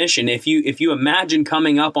this submission, if you imagine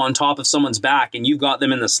coming up on top of someone's back and you've got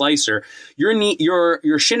them in the slicer, your knee,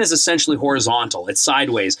 your shin is essentially horizontal. It's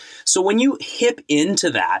sideways. So when you hip into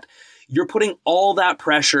that, you're putting all that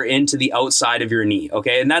pressure into the outside of your knee.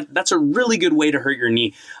 Okay, and that's a really good way to hurt your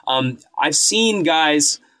knee. I've seen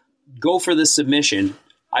guys go for this submission.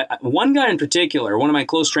 One guy in particular, one of my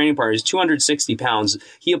close training partners, 260 pounds.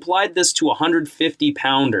 He applied this to a 150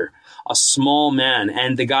 pounder, a small man.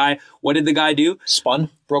 And the guy, what did the guy do? Spun,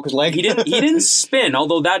 broke his leg. He didn't spin,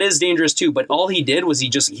 although that is dangerous too. But all he did was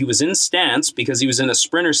he was in stance because he was in a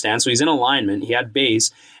sprinter stance. So he's in alignment. He had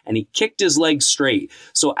base and he kicked his leg straight.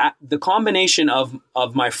 So the combination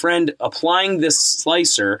of my friend applying this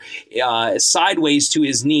slicer sideways to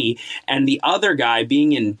his knee and the other guy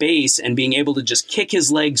being in base and being able to just kick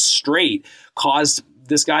his leg straight caused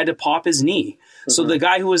this guy to pop his knee. So the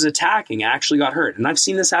guy who was attacking actually got hurt. And I've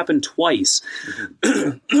seen this happen twice.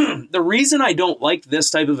 The reason I don't like this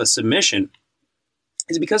type of a submission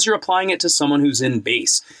is because you're applying it to someone who's in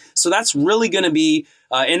base. So that's really going to be,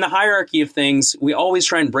 in the hierarchy of things, we always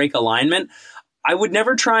try and break alignment. I would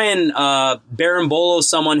never try and berimbolo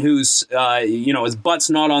someone who's, his butt's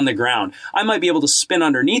not on the ground. I might be able to spin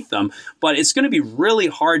underneath them, but it's going to be really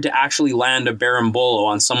hard to actually land a berimbolo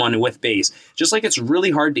on someone with base, just like it's really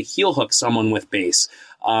hard to heel hook someone with base.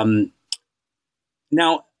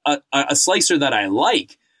 Now, a slicer that I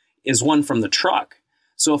like is one from the truck.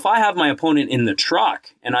 So if I have my opponent in the truck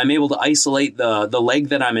and I'm able to isolate the leg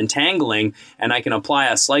that I'm entangling and I can apply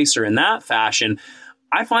a slicer in that fashion,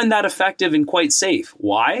 I find that effective and quite safe.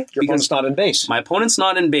 Why? Your opponent's not in base. My opponent's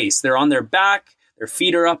not in base. They're on their back. Their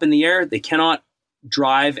feet are up in the air. They cannot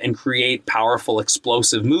drive and create powerful,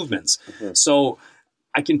 explosive movements. So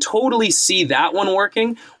I can totally see that one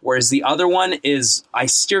working, whereas the other one is I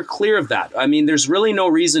steer clear of that. I mean, there's really no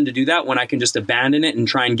reason to do that when I can just abandon it and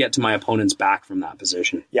try and get to my opponent's back from that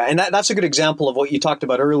position. Yeah, and that's a good example of what you talked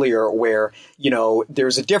about earlier where,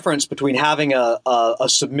 there's a difference between having a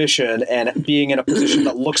submission and being in a position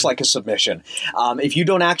that looks like a submission. If you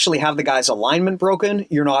don't actually have the guy's alignment broken,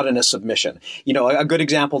 you're not in a submission. A good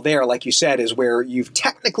example there, like you said, is where you've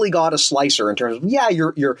technically got a slicer in terms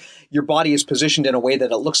of, your body is positioned in a way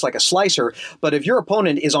that it looks like a slicer, but if your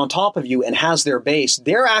opponent is on top of you and has their base,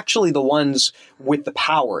 they're actually the ones with the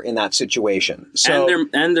power in that situation. So,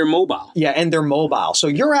 and they're mobile. Yeah, and they're mobile. So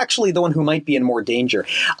you're actually the one who might be in more danger.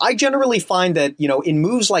 I generally find that, in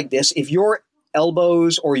moves like this, if your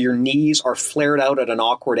elbows or your knees are flared out at an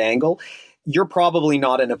awkward angle, you're probably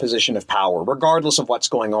not in a position of power, regardless of what's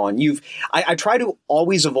going on. I try to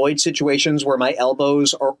always avoid situations where my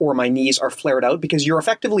elbows or my knees are flared out because you're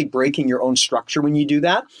effectively breaking your own structure when you do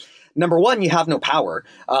that. Number one, you have no power.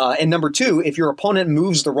 And number two, if your opponent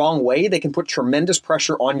moves the wrong way, they can put tremendous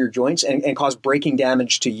pressure on your joints and cause breaking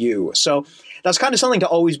damage to you. So that's kind of something to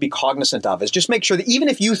always be cognizant of, is just make sure that even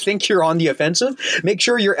if you think you're on the offensive, make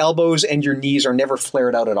sure your elbows and your knees are never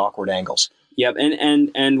flared out at awkward angles. Yep,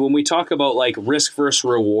 and when we talk about like risk versus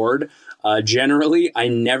reward, generally I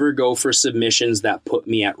never go for submissions that put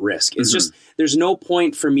me at risk. It's just there's no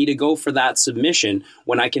point for me to go for that submission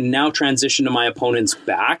when I can now transition to my opponent's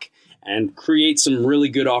back and create some really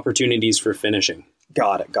good opportunities for finishing.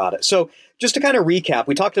 Got it. So just to kind of recap,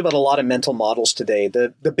 we talked about a lot of mental models today.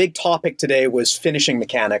 The big topic today was finishing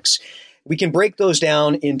mechanics. We can break those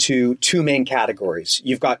down into two main categories.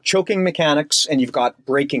 You've got choking mechanics and you've got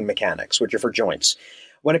breaking mechanics, which are for joints.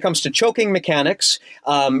 When it comes to choking mechanics,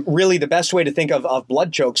 really the best way to think of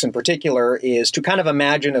blood chokes in particular is to kind of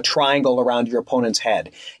imagine a triangle around your opponent's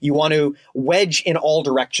head. You want to wedge in all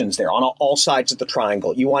directions there, on all sides of the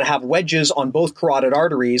triangle. You want to have wedges on both carotid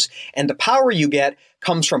arteries, and the power you get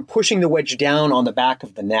comes from pushing the wedge down on the back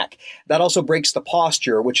of the neck. That also breaks the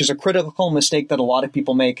posture, which is a critical mistake that a lot of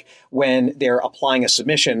people make when they're applying a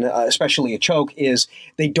submission, especially a choke, is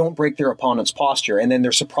they don't break their opponent's posture, and then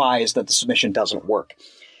they're surprised that the submission doesn't work.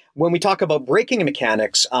 When we talk about breaking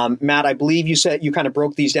mechanics, Matt, I believe you said you kind of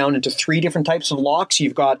broke these down into 3 different types of locks.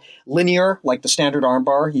 You've got linear, like the standard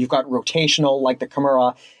armbar. You've got rotational, like the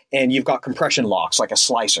Kimura. And you've got compression locks like a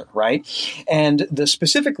slicer, right? And the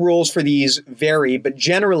specific rules for these vary, but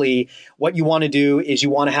generally what you want to do is you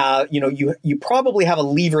want to have, you probably have a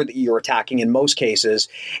lever that you're attacking in most cases.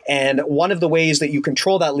 And one of the ways that you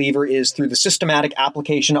control that lever is through the systematic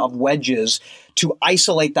application of wedges to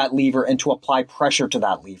isolate that lever and to apply pressure to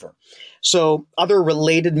that lever. So other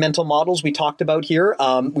related mental models we talked about here,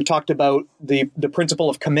 we talked about the principle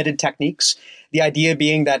of committed techniques. The idea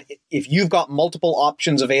being that if you've got multiple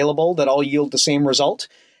options available that all yield the same result,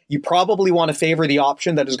 you probably want to favor the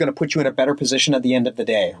option that is going to put you in a better position at the end of the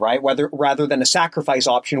day, right? Rather than a sacrifice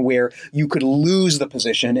option where you could lose the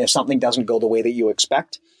position if something doesn't go the way that you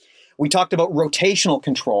expect. We talked about rotational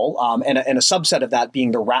control, and a subset of that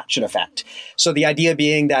being the ratchet effect. So the idea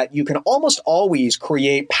being that you can almost always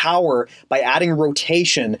create power by adding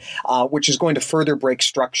rotation, which is going to further break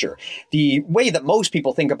structure. The way that most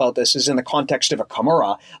people think about this is in the context of a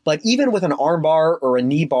Kimura, but even with an armbar or a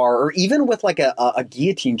knee bar, or even with like a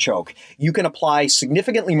guillotine choke, you can apply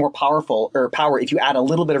significantly more power if you add a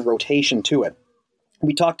little bit of rotation to it.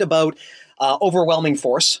 We talked about overwhelming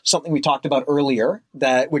force, something we talked about earlier,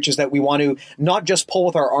 which is that we want to not just pull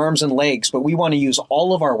with our arms and legs, but we want to use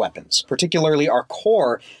all of our weapons, particularly our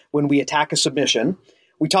core, when we attack a submission.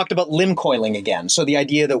 We talked about limb coiling again. So the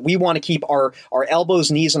idea that we want to keep our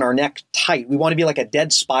elbows, knees, and our neck tight. We want to be like a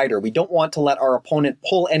dead spider. We don't want to let our opponent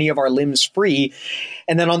pull any of our limbs free.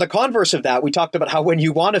 And then on the converse of that, we talked about how when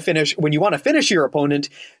you want to finish your opponent,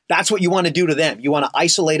 that's what you want to do to them. You want to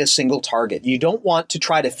isolate a single target. You don't want to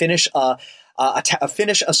try to finish a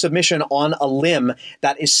submission on a limb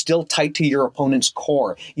that is still tight to your opponent's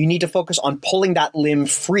core. You need to focus on pulling that limb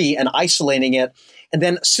free and isolating it, and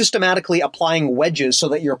then systematically applying wedges so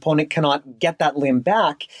that your opponent cannot get that limb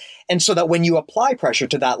back. And so that when you apply pressure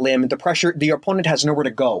to that limb, the opponent has nowhere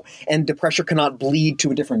to go, and the pressure cannot bleed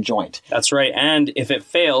to a different joint. That's right. And if it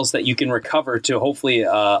fails, that you can recover to hopefully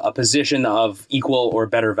a position of equal or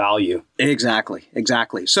better value. Exactly.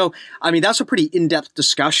 So, I mean, that's a pretty in-depth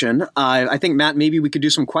discussion. I think, Matt, maybe we could do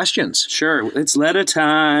some questions. Sure. It's letter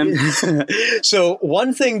time. So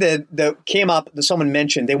one thing that came up that someone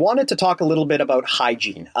mentioned, they wanted to talk a little bit about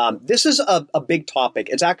hygiene. This is a big topic.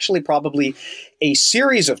 It's actually probably a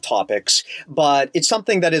series of topics, but it's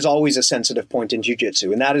something that is always a sensitive point in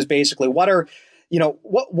jiu-jitsu. And that is basically what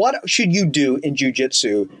should you do in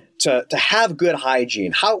jiu-jitsu to have good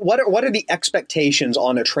hygiene? What are the expectations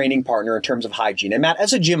on a training partner in terms of hygiene? And Matt,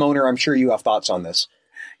 as a gym owner, I'm sure you have thoughts on this.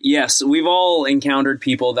 Yes, we've all encountered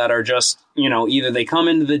people that are just, either they come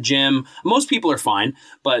into the gym. Most people are fine,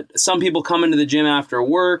 but some people come into the gym after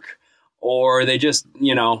work, or they just,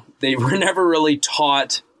 they were never really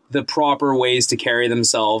taught the proper ways to carry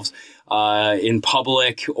themselves in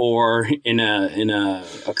public or in a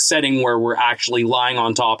setting where we're actually lying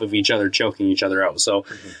on top of each other, choking each other out. So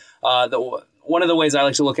one of the ways I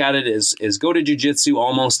like to look at it is go to jiu-jitsu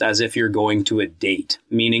almost as if you're going to a date,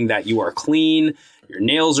 meaning that you are clean, your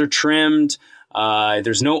nails are trimmed,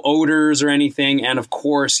 there's no odors or anything, and of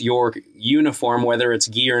course your uniform, whether it's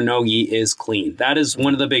gi or no gi, is clean. That is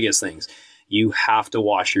one of the biggest things. You have to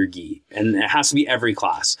wash your gi, and it has to be every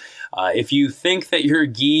class. If you think that your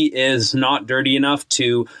gi is not dirty enough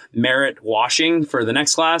to merit washing for the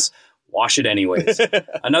next class, wash it anyways.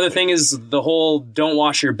 Another thing is the whole don't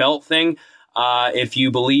wash your belt thing. If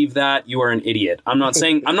you believe that, you are an idiot. I'm not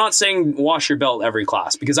saying wash your belt every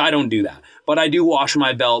class, because I don't do that. But I do wash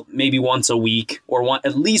my belt maybe once a week, or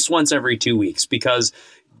at least once every 2 weeks, because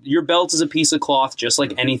your belt is a piece of cloth. Just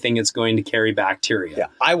like anything, it's going to carry bacteria. Yeah,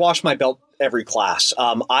 I wash my belt every class.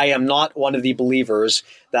 I am not one of the believers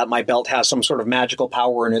that my belt has some sort of magical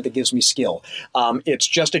power in it that gives me skill. It's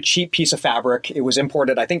just a cheap piece of fabric. It was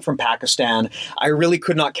imported, I think, from Pakistan. I really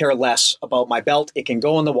could not care less about my belt. It can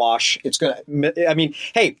go in the wash. It's going to, I mean,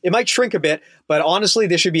 hey, it might shrink a bit, but honestly,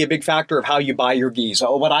 this should be a big factor of how you buy your gis.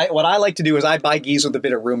 So what I like to do is I buy gis with a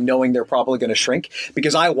bit of room, knowing they're probably going to shrink,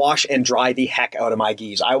 because I wash and dry the heck out of my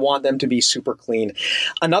gis. I want them to be super clean.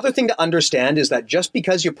 Another thing to understand is that just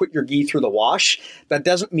because you put your gi through the wash, that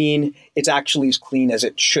doesn't mean it's actually as clean as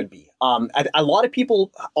it should be. A lot of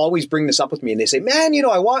people always bring this up with me and they say, man,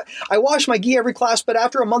 I wash my gi every class, but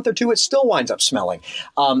after a month or two, it still winds up smelling.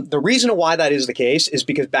 The reason why that is the case is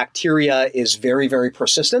because bacteria is very, very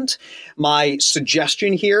persistent. My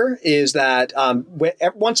suggestion here is that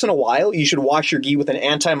once in a while, you should wash your gi with an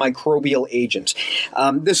antimicrobial agent.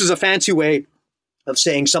 This is a fancy way of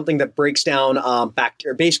saying something that breaks down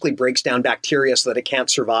basically breaks down bacteria so that it can't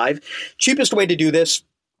survive. Cheapest way to do this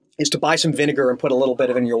is to buy some vinegar and put a little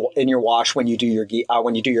bit of it in your wash when you do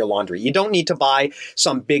your laundry. You don't need to buy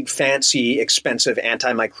some big, fancy, expensive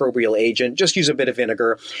antimicrobial agent. Just use a bit of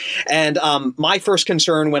vinegar. And my first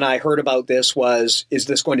concern when I heard about this was, is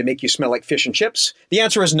this going to make you smell like fish and chips? The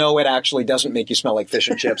answer is no, it actually doesn't make you smell like fish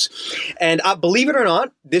and chips. And believe it or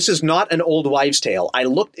not, this is not an old wives' tale. I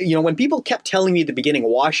looked, when people kept telling me at the beginning,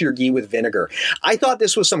 wash your gi with vinegar, I thought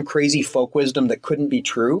this was some crazy folk wisdom that couldn't be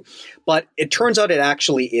true. But it turns out it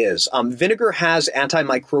actually is. Vinegar has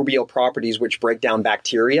antimicrobial properties which break down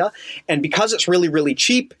bacteria. And because it's really, really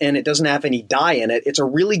cheap and it doesn't have any dye in it, it's a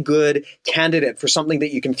really good candidate for something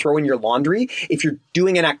that you can throw in your laundry if you're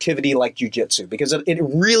doing an activity like jiu-jitsu, because it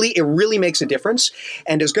really makes a difference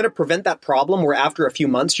and is going to prevent that problem where after a few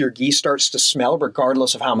months your gi starts to smell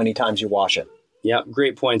regardless of how many times you wash it. Yeah,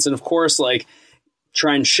 great points. And of course,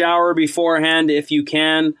 try and shower beforehand if you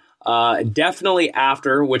can. Definitely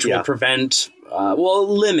after, which will prevent,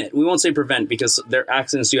 limit. We won't say prevent because there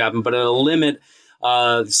accidents do happen, but it'll limit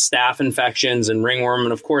staph infections and ringworm.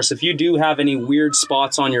 And of course, if you do have any weird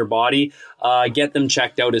spots on your body, get them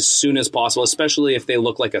checked out as soon as possible, especially if they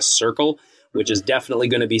look like a circle, which is definitely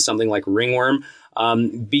going to be something like ringworm.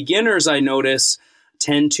 Beginners, I notice,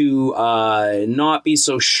 tend to not be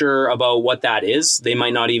so sure about what that is. They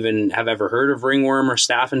might not even have ever heard of ringworm or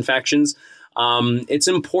staph infections. It's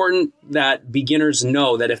important that beginners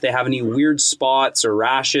know that if they have any weird spots or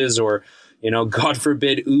rashes or, God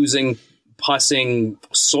forbid, oozing, pussing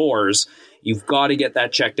sores, you've got to get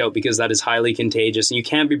that checked out because that is highly contagious and you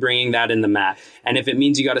can't be bringing that in the mat. And if it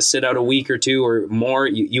means you got to sit out a week or two or more,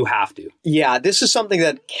 you have to. Yeah, this is something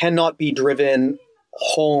that cannot be driven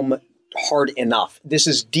home hard enough. This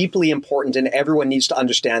is deeply important and everyone needs to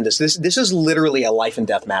understand this. This is literally a life and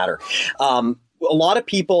death matter. A lot of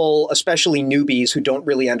people, especially newbies who don't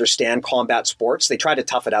really understand combat sports, they try to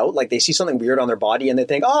tough it out. Like they see something weird on their body and they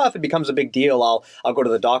think, if it becomes a big deal, I'll go to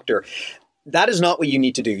the doctor. That is not what you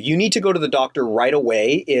need to do. You need to go to the doctor right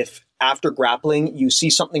away if after grappling you see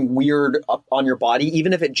something weird up on your body,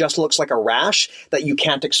 even if it just looks like a rash that you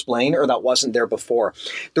can't explain or that wasn't there before.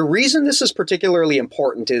 The reason this is particularly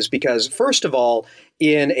important is because, first of all,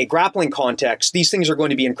 in a grappling context, these things are going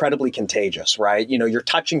to be incredibly contagious, right? You're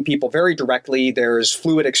touching people very directly. There's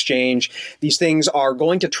fluid exchange. These things are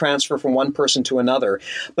going to transfer from one person to another.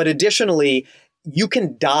 But additionally, you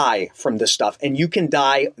can die from this stuff, and you can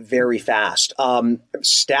die very fast.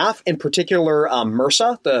 Staph, in particular,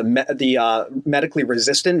 MRSA, the medically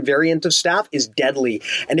resistant variant of staph, is deadly,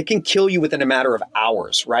 and it can kill you within a matter of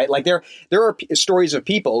hours, right? Like there are stories of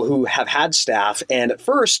people who have had staph, and at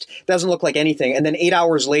first it doesn't look like anything, and then 8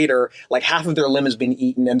 hours later, like half of their limb has been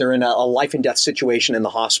eaten, and they're in a life and death situation in the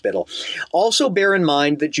hospital. Also, bear in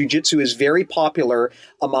mind that jiu-jitsu is very popular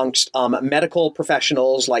amongst medical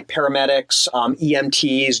professionals like paramedics,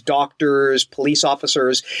 EMTs, doctors, police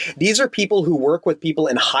officers. These are people who work with people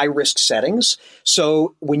in high-risk settings.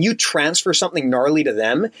 So when you transfer something gnarly to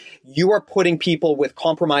them, you are putting people with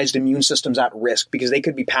compromised immune systems at risk because they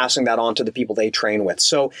could be passing that on to the people they train with.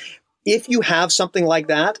 So if you have something like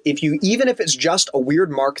that, even if it's just a weird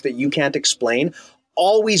mark that you can't explain,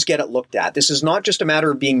 always get it looked at. This is not just a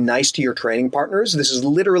matter of being nice to your training partners. This is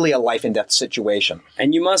literally a life and death situation.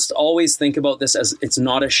 And you must always think about this as it's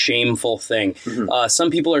not a shameful thing. Mm-hmm. Some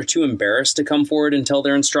people are too embarrassed to come forward and tell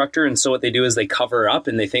their instructor. And so what they do is they cover up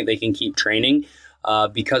and they think they can keep training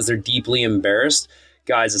because they're deeply embarrassed.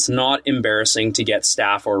 Guys, it's not embarrassing to get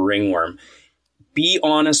staph or ringworm. Be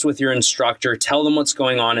honest with your instructor. Tell them what's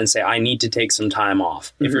going on and say, I need to take some time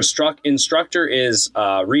off. Mm-hmm. If your instructor is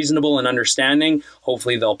reasonable and understanding,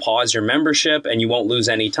 hopefully they'll pause your membership and you won't lose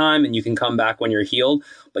any time and you can come back when you're healed.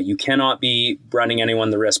 But you cannot be running anyone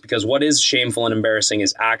the risk because what is shameful and embarrassing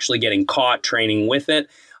is actually getting caught training with it.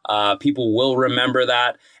 People will remember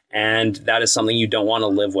that. And that is something you don't want to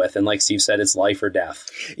live with. And like Steve said, it's life or death.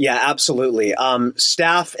 Yeah, absolutely.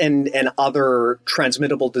 Staph and other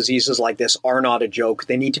transmittable diseases like this are not a joke.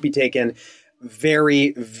 They need to be taken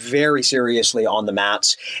very, very seriously on the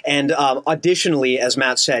mats. And additionally, as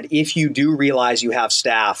Matt said, if you do realize you have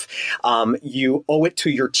staph, you owe it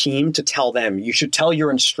to your team to tell them. You should tell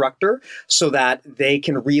your instructor so that they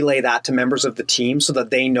can relay that to members of the team so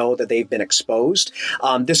that they know that they've been exposed.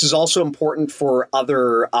 This is also important for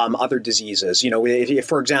other diseases. If,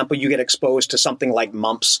 for example, you get exposed to something like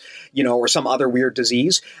mumps, or some other weird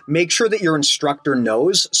disease, make sure that your instructor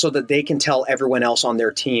knows so that they can tell everyone else on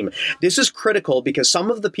their team. This is critical because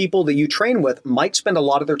some of the people that you train with might spend a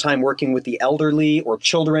lot of their time working with the elderly or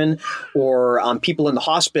children or people in the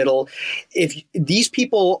hospital. If these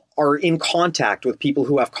people are in contact with people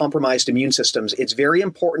who have compromised immune systems, it's very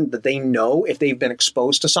important that they know if they've been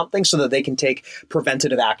exposed to something so that they can take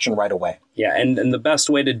preventative action right away. Yeah, and the best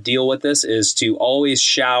way to deal with this is to always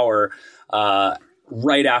shower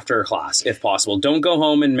right after class, if possible. Don't go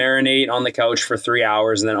home and marinate on the couch for 3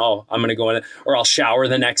 hours and then, I'm going to go in, or I'll shower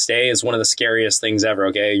the next day. Is one of the scariest things ever,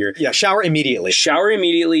 okay? Shower immediately. Shower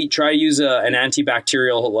immediately. Try to use an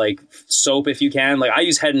antibacterial soap if you can. I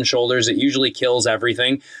use Head and Shoulders. It usually kills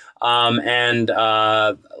everything.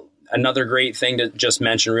 Another great thing to just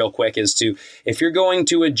mention real quick is if you're going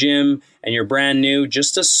to a gym and you're brand new,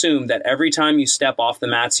 just assume that every time you step off the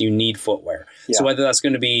mats, you need footwear. Yeah. So whether that's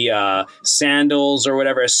going to be sandals or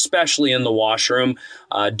whatever, especially in the washroom,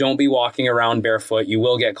 don't be walking around barefoot. You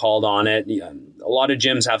will get called on it. A lot of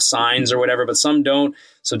gyms have signs or whatever, but some don't.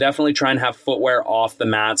 So definitely try and have footwear off the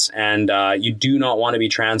mats, and you do not want to be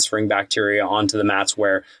transferring bacteria onto the mats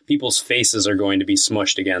where people's faces are going to be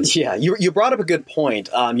smushed against. Yeah, you brought up a good point.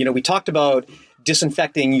 We talked about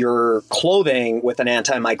disinfecting your clothing with an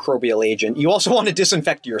antimicrobial agent. You also want to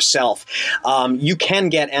disinfect yourself. You can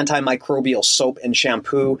get antimicrobial soap and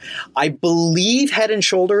shampoo. I believe Head and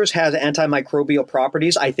Shoulders has antimicrobial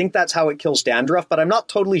properties. I think that's how it kills dandruff, but I'm not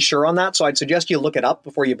totally sure on that. So I'd suggest you look it up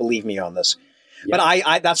before you believe me on this. Yeah. But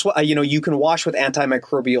I that's what, you can wash with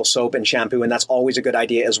antimicrobial soap and shampoo, and that's always a good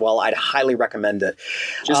idea as well. I'd highly recommend it.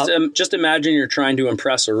 Just imagine you're trying to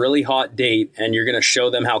impress a really hot date and you're going to show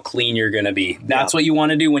them how clean you're going to be. That's what you want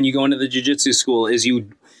to do when you go into the jiu-jitsu school is you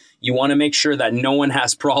want to make sure that no one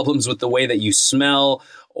has problems with the way that you smell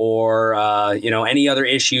or, any other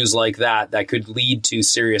issues like that could lead to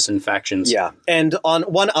serious infections. Yeah. And on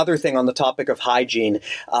one other thing on the topic of hygiene,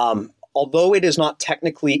 although it is not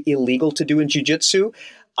technically illegal to do in jiu-jitsu,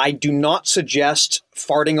 I do not suggest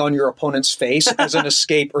farting on your opponent's face as an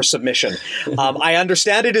escape or submission. I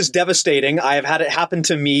understand it is devastating. I have had it happen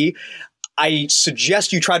to me. I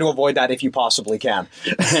suggest you try to avoid that if you possibly can.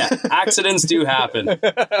 Yeah, accidents do happen.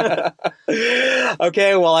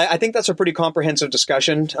 Okay, well, I think that's a pretty comprehensive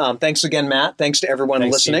discussion. Thanks again, Matt. Thanks to everyone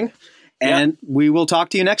listening. Steve. And we will talk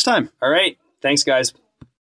to you next time. All right. Thanks, guys.